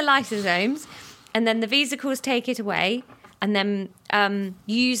down in the lysosomes, and then the vesicles take it away, and then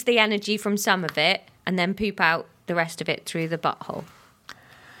use the energy from some of it, and then poop out the rest of it through the butthole.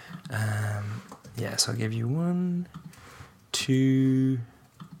 Yes, I'll give you 1, 2...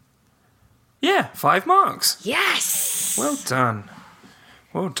 Yeah, 5 marks. Yes! Well done.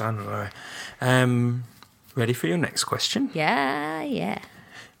 Well done, Laura. Ready for your next question? Yeah.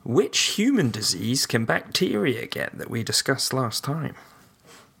 Which human disease can bacteria get that we discussed last time?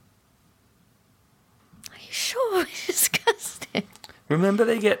 Are you sure we discussed it? Remember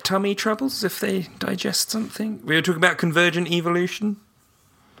they get tummy troubles if they digest something? We were talking about convergent evolution.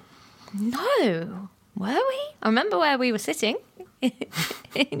 No. Were we? I remember where we were sitting.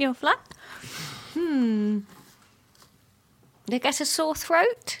 In your flat. They get a sore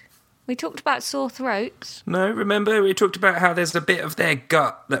throat? We talked about sore throats. No, remember we talked about how there's a bit of their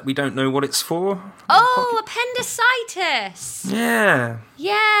gut that we don't know what it's for? Oh, appendicitis. Yeah.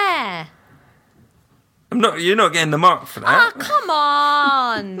 Yeah. You're not getting the mark for that. Oh, come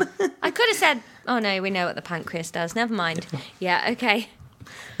on. I could have said, oh no, we know what the pancreas does. Never mind. Yeah, okay.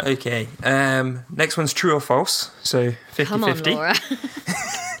 Okay. Next one's true or false. So 50-50. Come on, Laura.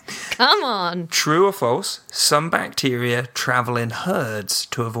 Come on. True or false, some bacteria travel in herds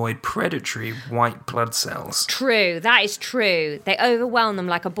to avoid predatory white blood cells. True. That is true. They overwhelm them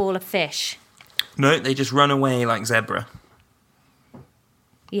like a ball of fish. No, they just run away like zebra.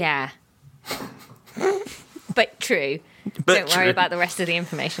 Yeah. But true. But Don't worry about the rest of the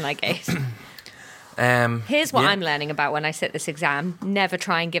information I gave. Here's what I'm learning about when I sit this exam. Never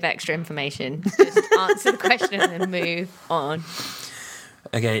try and give extra information. Just answer the question and move on.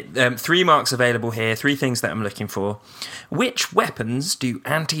 Okay, 3 marks available here. 3 things that I'm looking for. Which weapons do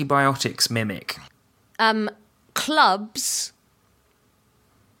antibiotics mimic? Clubs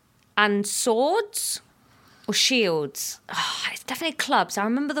and swords or shields. Oh, it's definitely clubs. I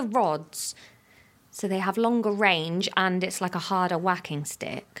remember the rods. So they have longer range and it's like a harder whacking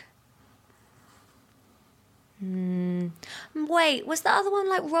stick. Wait, was the other one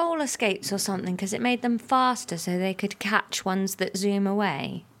like roller skates or something? Because it made them faster so they could catch ones that zoom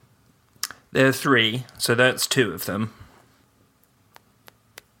away. There are 3, so that's 2 of them.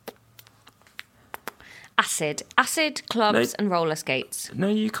 Acid, clubs and roller skates. No,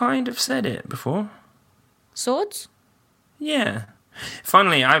 you kind of said it before. Swords? Yeah.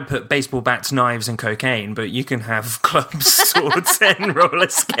 Finally, I put baseball bats, knives and cocaine, but you can have clubs, swords and roller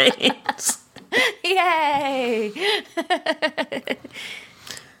skates. Yay! Are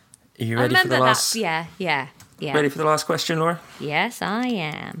you ready for the last? Yeah. Ready for the last question, Laura? Yes, I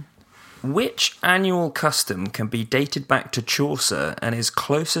am. Which annual custom can be dated back to Chaucer and is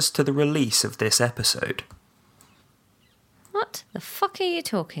closest to the release of this episode? What the fuck are you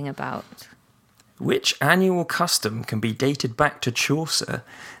talking about? Which annual custom can be dated back to Chaucer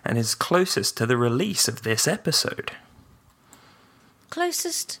and is closest to the release of this episode?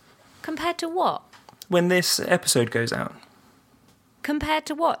 Closest compared to what? When this episode goes out. Compared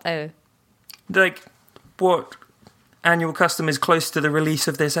to what, though? Like, what annual custom is close to the release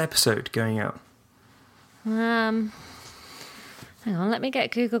of this episode going out? Hang on, let me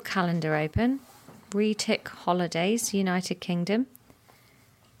get Google Calendar open. Retick holidays, United Kingdom.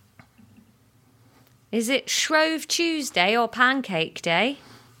 Is it Shrove Tuesday or Pancake Day?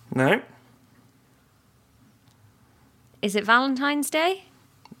 No. Is it Valentine's Day?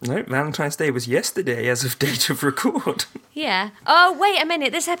 No, Valentine's Day was yesterday as of date of record. Yeah. Oh, wait a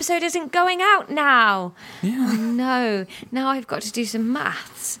minute. This episode isn't going out now. Yeah. Oh, no. Now I've got to do some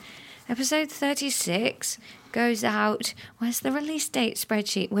maths. Episode 36 goes out. Where's the release date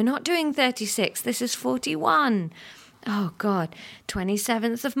spreadsheet? We're not doing 36. This is 41. Oh, God.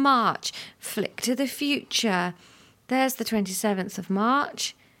 27th of March. Flick to the future. There's the 27th of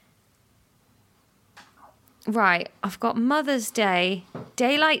March. Right, I've got Mother's Day.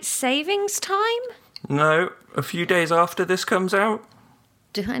 Daylight savings time? No, a few days after this comes out.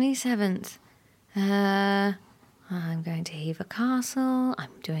 27th. I'm going to Hever Castle. I'm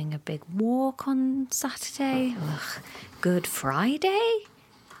doing a big walk on Saturday. Ugh. Good Friday?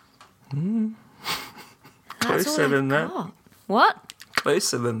 Closer than that. What?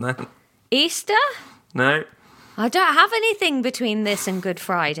 Closer than that. Easter? No. I don't have anything between this and Good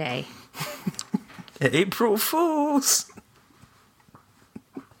Friday. April Fools.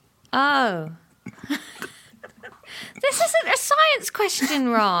 Oh. This isn't a science question,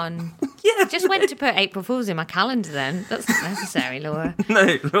 Ron. Yeah. I just went to put April Fools in my calendar then. That's not necessary, Laura.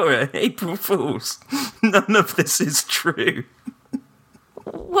 No, Laura, April Fools. None of this is true.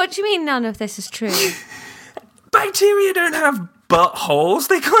 What do you mean none of this is true? Bacteria don't have buttholes.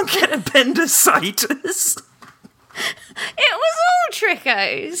 They can't get appendicitis. It was all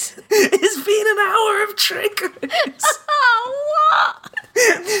trickos. It's been an hour of trickos. Oh, what?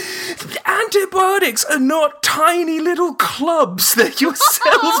 Antibiotics are not tiny little clubs that your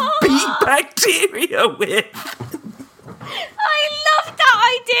cells beat bacteria with. I loved that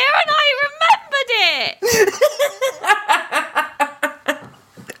idea and I remembered it.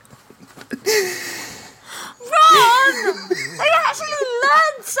 Ron! I actually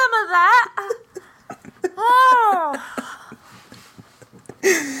learned some of that. Oh.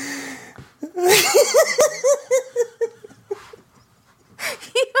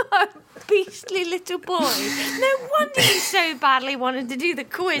 You are a beastly little boy. No wonder you so badly wanted to do the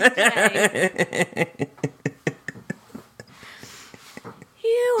quiz today.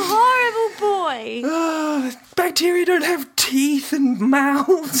 You horrible boy. Bacteria don't have teeth. teeth and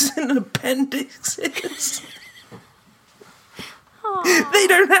mouths and appendixes. Aww. They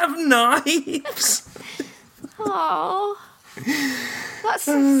don't have knives. Oh, that's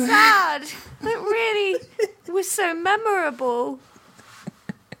so sad. That really was so memorable.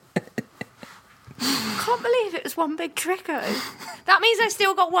 Can't believe it was one big tricko. That means I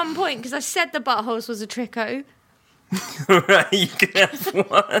still got 1 point because I said the buttholes was a tricko. Right, you can have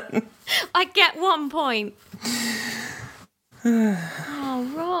one. I get 1 point.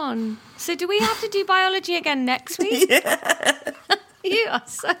 Oh, Ron. So do we have to do biology again next week? Yeah. You are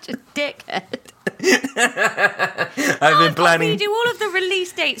such a dickhead. I've been planning. We do all of the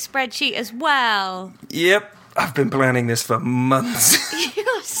release date spreadsheet as well. Yep, I've been planning this for months.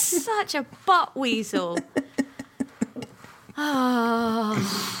 You're such a butt weasel. Oh,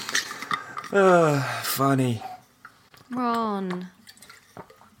 Funny. Ron.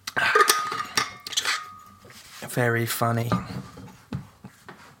 Very funny.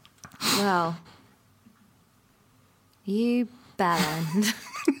 Well, you bellend.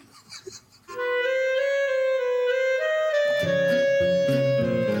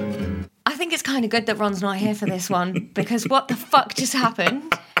 I think it's kind of good that Ron's not here for this one, because what the fuck just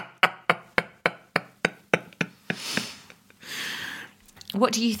happened?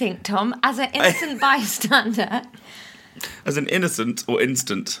 What do you think, Tom? As an innocent bystander. As an innocent or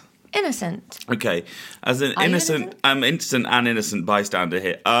instant? Innocent. Okay. As an Are you innocent, innocent? I'm instant and innocent bystander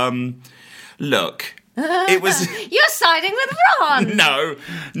here. Look, it was... You're siding with Ron! No.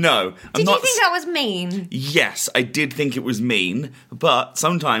 Did you think that was mean? Yes, I did think it was mean, but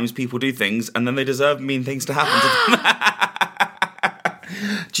sometimes people do things and then they deserve mean things to happen to them.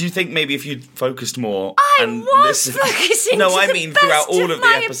 Do you think maybe if you'd focused more and listened... focusing No, to I the mean throughout best all of the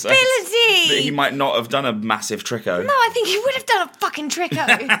my episodes, ability. that he might not have done a massive tricko. No, I think he would have done a fucking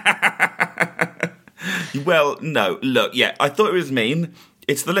tricko. Well, no, look, yeah, I thought it was mean.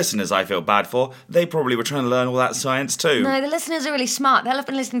 It's the listeners I feel bad for. They probably were trying to learn all that science too. No, the listeners are really smart. They'll have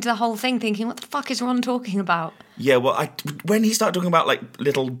been listening to the whole thing thinking, what the fuck is Ron talking about? Yeah, well, when he started talking about, like,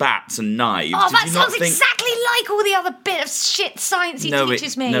 little bats and knives... Oh, did that you not sounds think... exactly like all the other bit of shit science he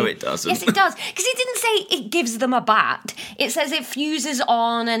teaches me. No, it doesn't. Yes, it does. Because he didn't say it gives them a bat. It says it fuses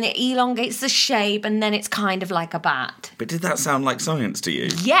on and it elongates the shape and then it's kind of like a bat. But did that sound like science to you?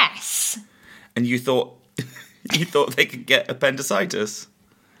 Yes. And you thought... you thought they could get appendicitis?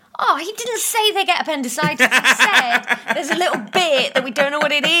 Oh, he didn't say they get appendicitis. He said there's a little bit that we don't know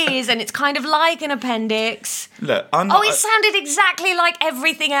what it is and it's kind of like an appendix. Look, I'm not... Oh, it sounded exactly like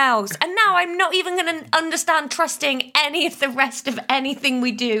everything else. And now I'm not even going to understand trusting any of the rest of anything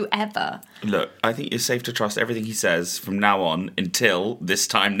we do ever. Look, I think you're safe to trust everything he says from now on until this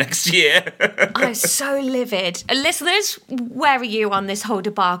time next year. I'm so livid. Listeners, where are you on this whole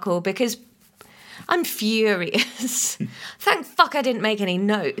debacle? Because I'm furious. Thank fuck I didn't make any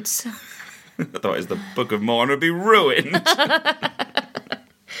notes. Otherwise the Book of Mormon would be ruined.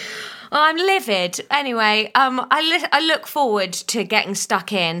 Well, I'm livid. Anyway, I look forward to getting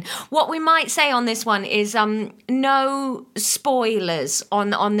stuck in. What we might say on this one is no spoilers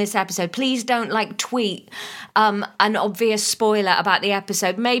on this episode. Please don't tweet an obvious spoiler about the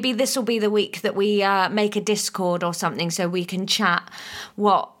episode. Maybe this will be the week that we make a Discord or something so we can chat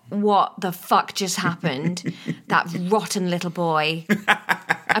what the fuck just happened. That rotten little boy.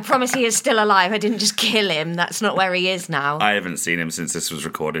 I promise he is still alive. I didn't just kill him. That's not where he is now. I haven't seen him since this was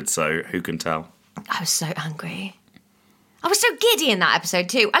recorded, so who can tell? I was so angry. I was so giddy in that episode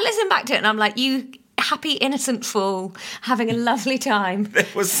too. I listened back to it and I'm like, you happy innocent fool, having a lovely time. There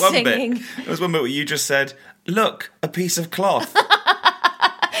was one singing. bit. There was one bit where you just said, "Look, a piece of cloth."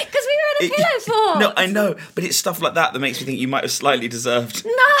 Because we were in a pillow fort. No, I know, but it's stuff like that makes me think you might have slightly deserved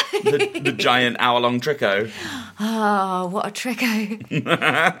the giant hour-long tricko. Oh, what a tricko.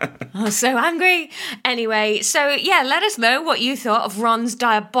 I was so angry. Anyway, so yeah, let us know what you thought of Ron's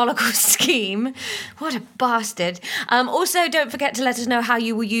diabolical scheme. What a bastard. Also, don't forget to let us know how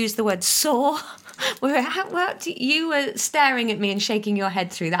you will use the word saw. You were staring at me and shaking your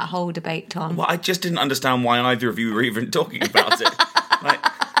head through that whole debate, Tom. Well, I just didn't understand why either of you were even talking about it.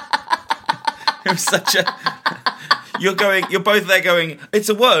 It was such a... You're both there going, it's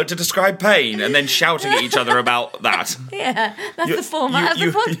a word to describe pain, and then shouting at each other about that. Yeah, that's the format of the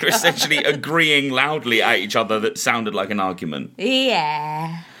podcast. You're essentially agreeing loudly at each other that sounded like an argument.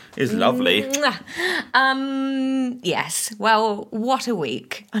 Yeah. It's lovely. Yes. Well, what a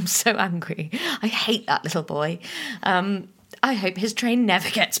week. I'm so angry. I hate that little boy. I hope his train never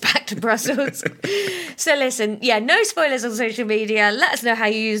gets back to Brussels. So listen, no spoilers on social media. Let us know how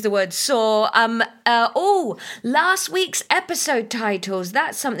you use the word saw. Last week's episode titles.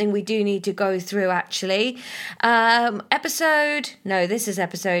 That's something we do need to go through, actually. So episode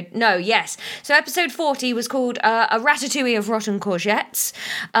 40 was called A Ratatouille of Rotten Courgettes.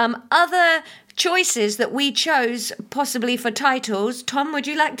 Other choices that we chose possibly for titles. Tom, would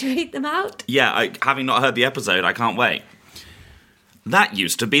you like to read them out? Yeah, having not heard the episode, I can't wait. That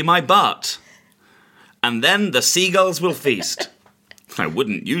used to be my butt. And then the seagulls will feast. I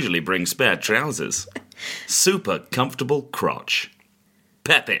wouldn't usually bring spare trousers. Super comfortable crotch.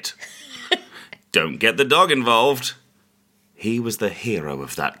 Pep it. Don't get the dog involved. He was the hero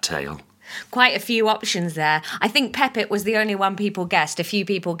of that tale. Quite a few options there. I think Pepit was the only one people guessed. A few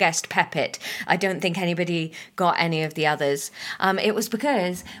people guessed Pepit. I don't think anybody got any of the others. It was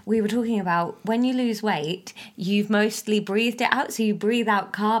because we were talking about when you lose weight, you've mostly breathed it out. So you breathe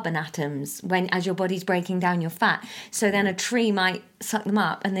out carbon atoms as your body's breaking down your fat. So then a tree might suck them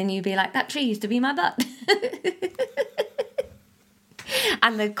up and then you'd be like, that tree used to be my butt.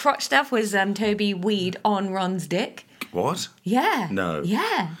 And the crotch stuff was Toby weed on Ron's dick. What? Yeah. No.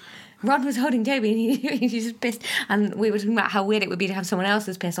 Yeah. Ron was holding Toby and he just pissed. And we were talking about how weird it would be to have someone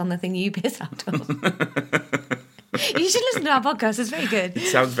else's piss on the thing you piss out of. You should listen to our podcast. It's very good. It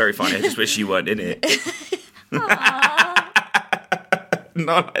sounds very funny. I just wish you weren't in it.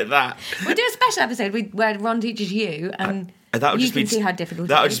 Not like that. We'll do a special episode where Ron teaches you and that would you just can be, see how difficult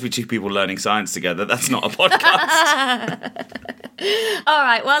that it would is. just be two people learning science together. That's not a podcast. All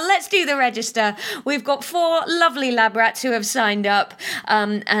right, well, let's do the register. We've got 4 lovely lab rats who have signed up.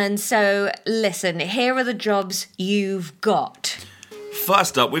 And so, listen, here are the jobs you've got.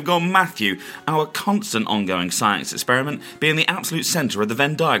 First up, we've got Matthew, our constant ongoing science experiment, being the absolute centre of the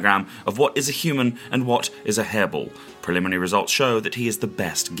Venn diagram of what is a human and what is a hairball. Preliminary results show that he is the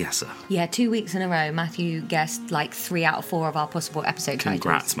best guesser. Yeah, 2 weeks in a row, Matthew guessed like 3 out of 4 of our possible episode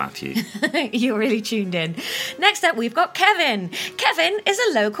Congrats, titles. Matthew. You're really tuned in. Next up, we've got Kevin. Kevin is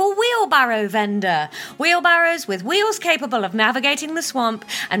a local wheelbarrow vendor. Wheelbarrows with wheels capable of navigating the swamp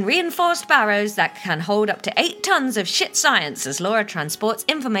and reinforced barrows that can hold up to 8 tons of shit science as Laura transports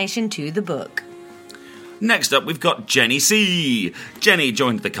information to the book. Next up, we've got Jenny C. Jenny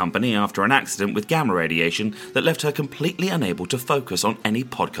joined the company after an accident with gamma radiation that left her completely unable to focus on any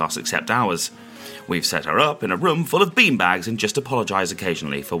podcast except ours. We've set her up in a room full of beanbags and just apologise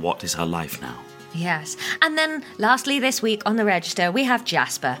occasionally for what is her life now. Yes. And then, lastly this week on the register, we have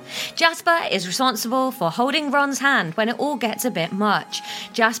Jasper. Jasper is responsible for holding Ron's hand when it all gets a bit much.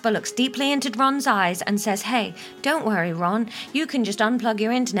 Jasper looks deeply into Ron's eyes and says, hey, don't worry, Ron. You can just unplug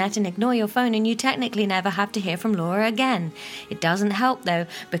your internet and ignore your phone and you technically never have to hear from Laura again. It doesn't help, though,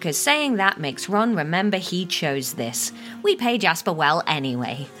 because saying that makes Ron remember he chose this. We pay Jasper well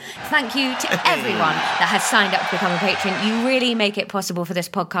anyway. Thank you to everyone that has signed up to become a patron. You really make it possible for this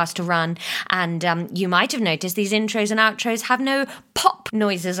podcast to run, and you might have noticed these intros and outros have no pop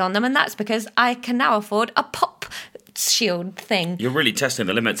noises on them, and that's because I can now afford a pop shield thing. You're really testing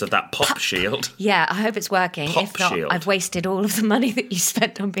the limits of that pop shield. Yeah, I hope it's working. Pop if not, shield. I've wasted all of the money that you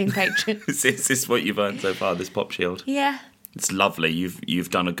spent on being patron. Is this what you've earned so far, this pop shield? Yeah. It's lovely. You've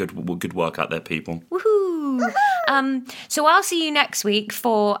done a good work out there, people. Woohoo! So I'll see you next week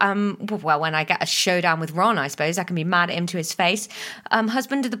for, when I get a showdown with Ron, I suppose. I can be mad at him to his face.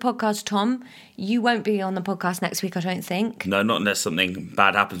 Husband of the podcast, Tom, you won't be on the podcast next week, I don't think. No, not unless something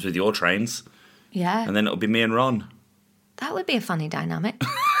bad happens with your trains. Yeah. And then it'll be me and Ron. That would be a funny dynamic.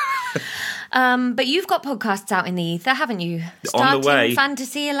 But you've got podcasts out in the ether, haven't you? On the way.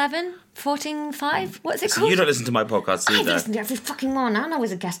 Fantasy 11? 14.5? What's it So called? you don't listen to my podcast I've either. listened to every fucking one, and I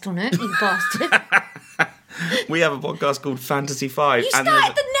was a guest on it, you bastard. We have a podcast called Fantasy 5. You and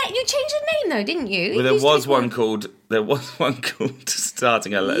started you changed the name though, didn't you? well, there was one called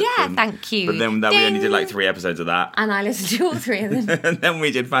Starting a Lesson. Yeah, thank you. But then we only did like 3 episodes of that. And I listened to all 3 of them. And then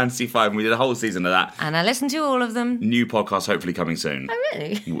we did Fantasy 5 and we did a whole season of that. And I listened to all of them. New podcast hopefully coming soon. Oh,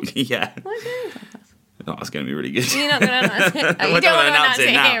 really? Yeah. What's your name? Oh, that's going to be really good. You're not going to announce it? Oh, you don't want to announce it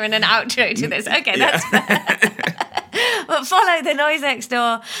here in an outro to this. Okay, that's fair. But follow the Noise Next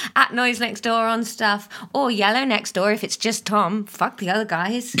Door at Noise Next Door on stuff, or Yellow Next Door if it's just Tom. Fuck the other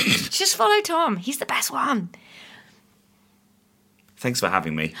guys. Just follow Tom. He's the best one. Thanks for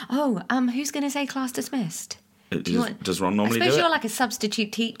having me. Oh, who's going to say class dismissed? Does Ron normally do it? I suppose you're like a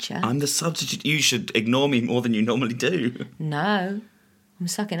substitute teacher. I'm the substitute. You should ignore me more than you normally do. No, I'm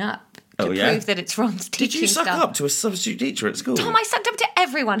sucking up to yeah? prove that it's Ron's teaching Did you suck stuff. up to a substitute teacher at school? Tom, I sucked up to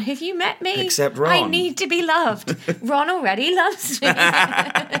everyone. Have you met me? Except Ron. I need to be loved. Ron already loves me.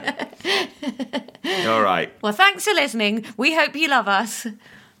 No, All right. Well, thanks for listening. We hope you love us.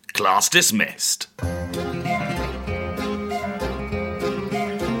 Class dismissed.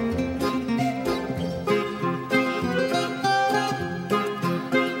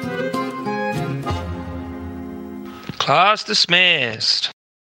 Class dismissed.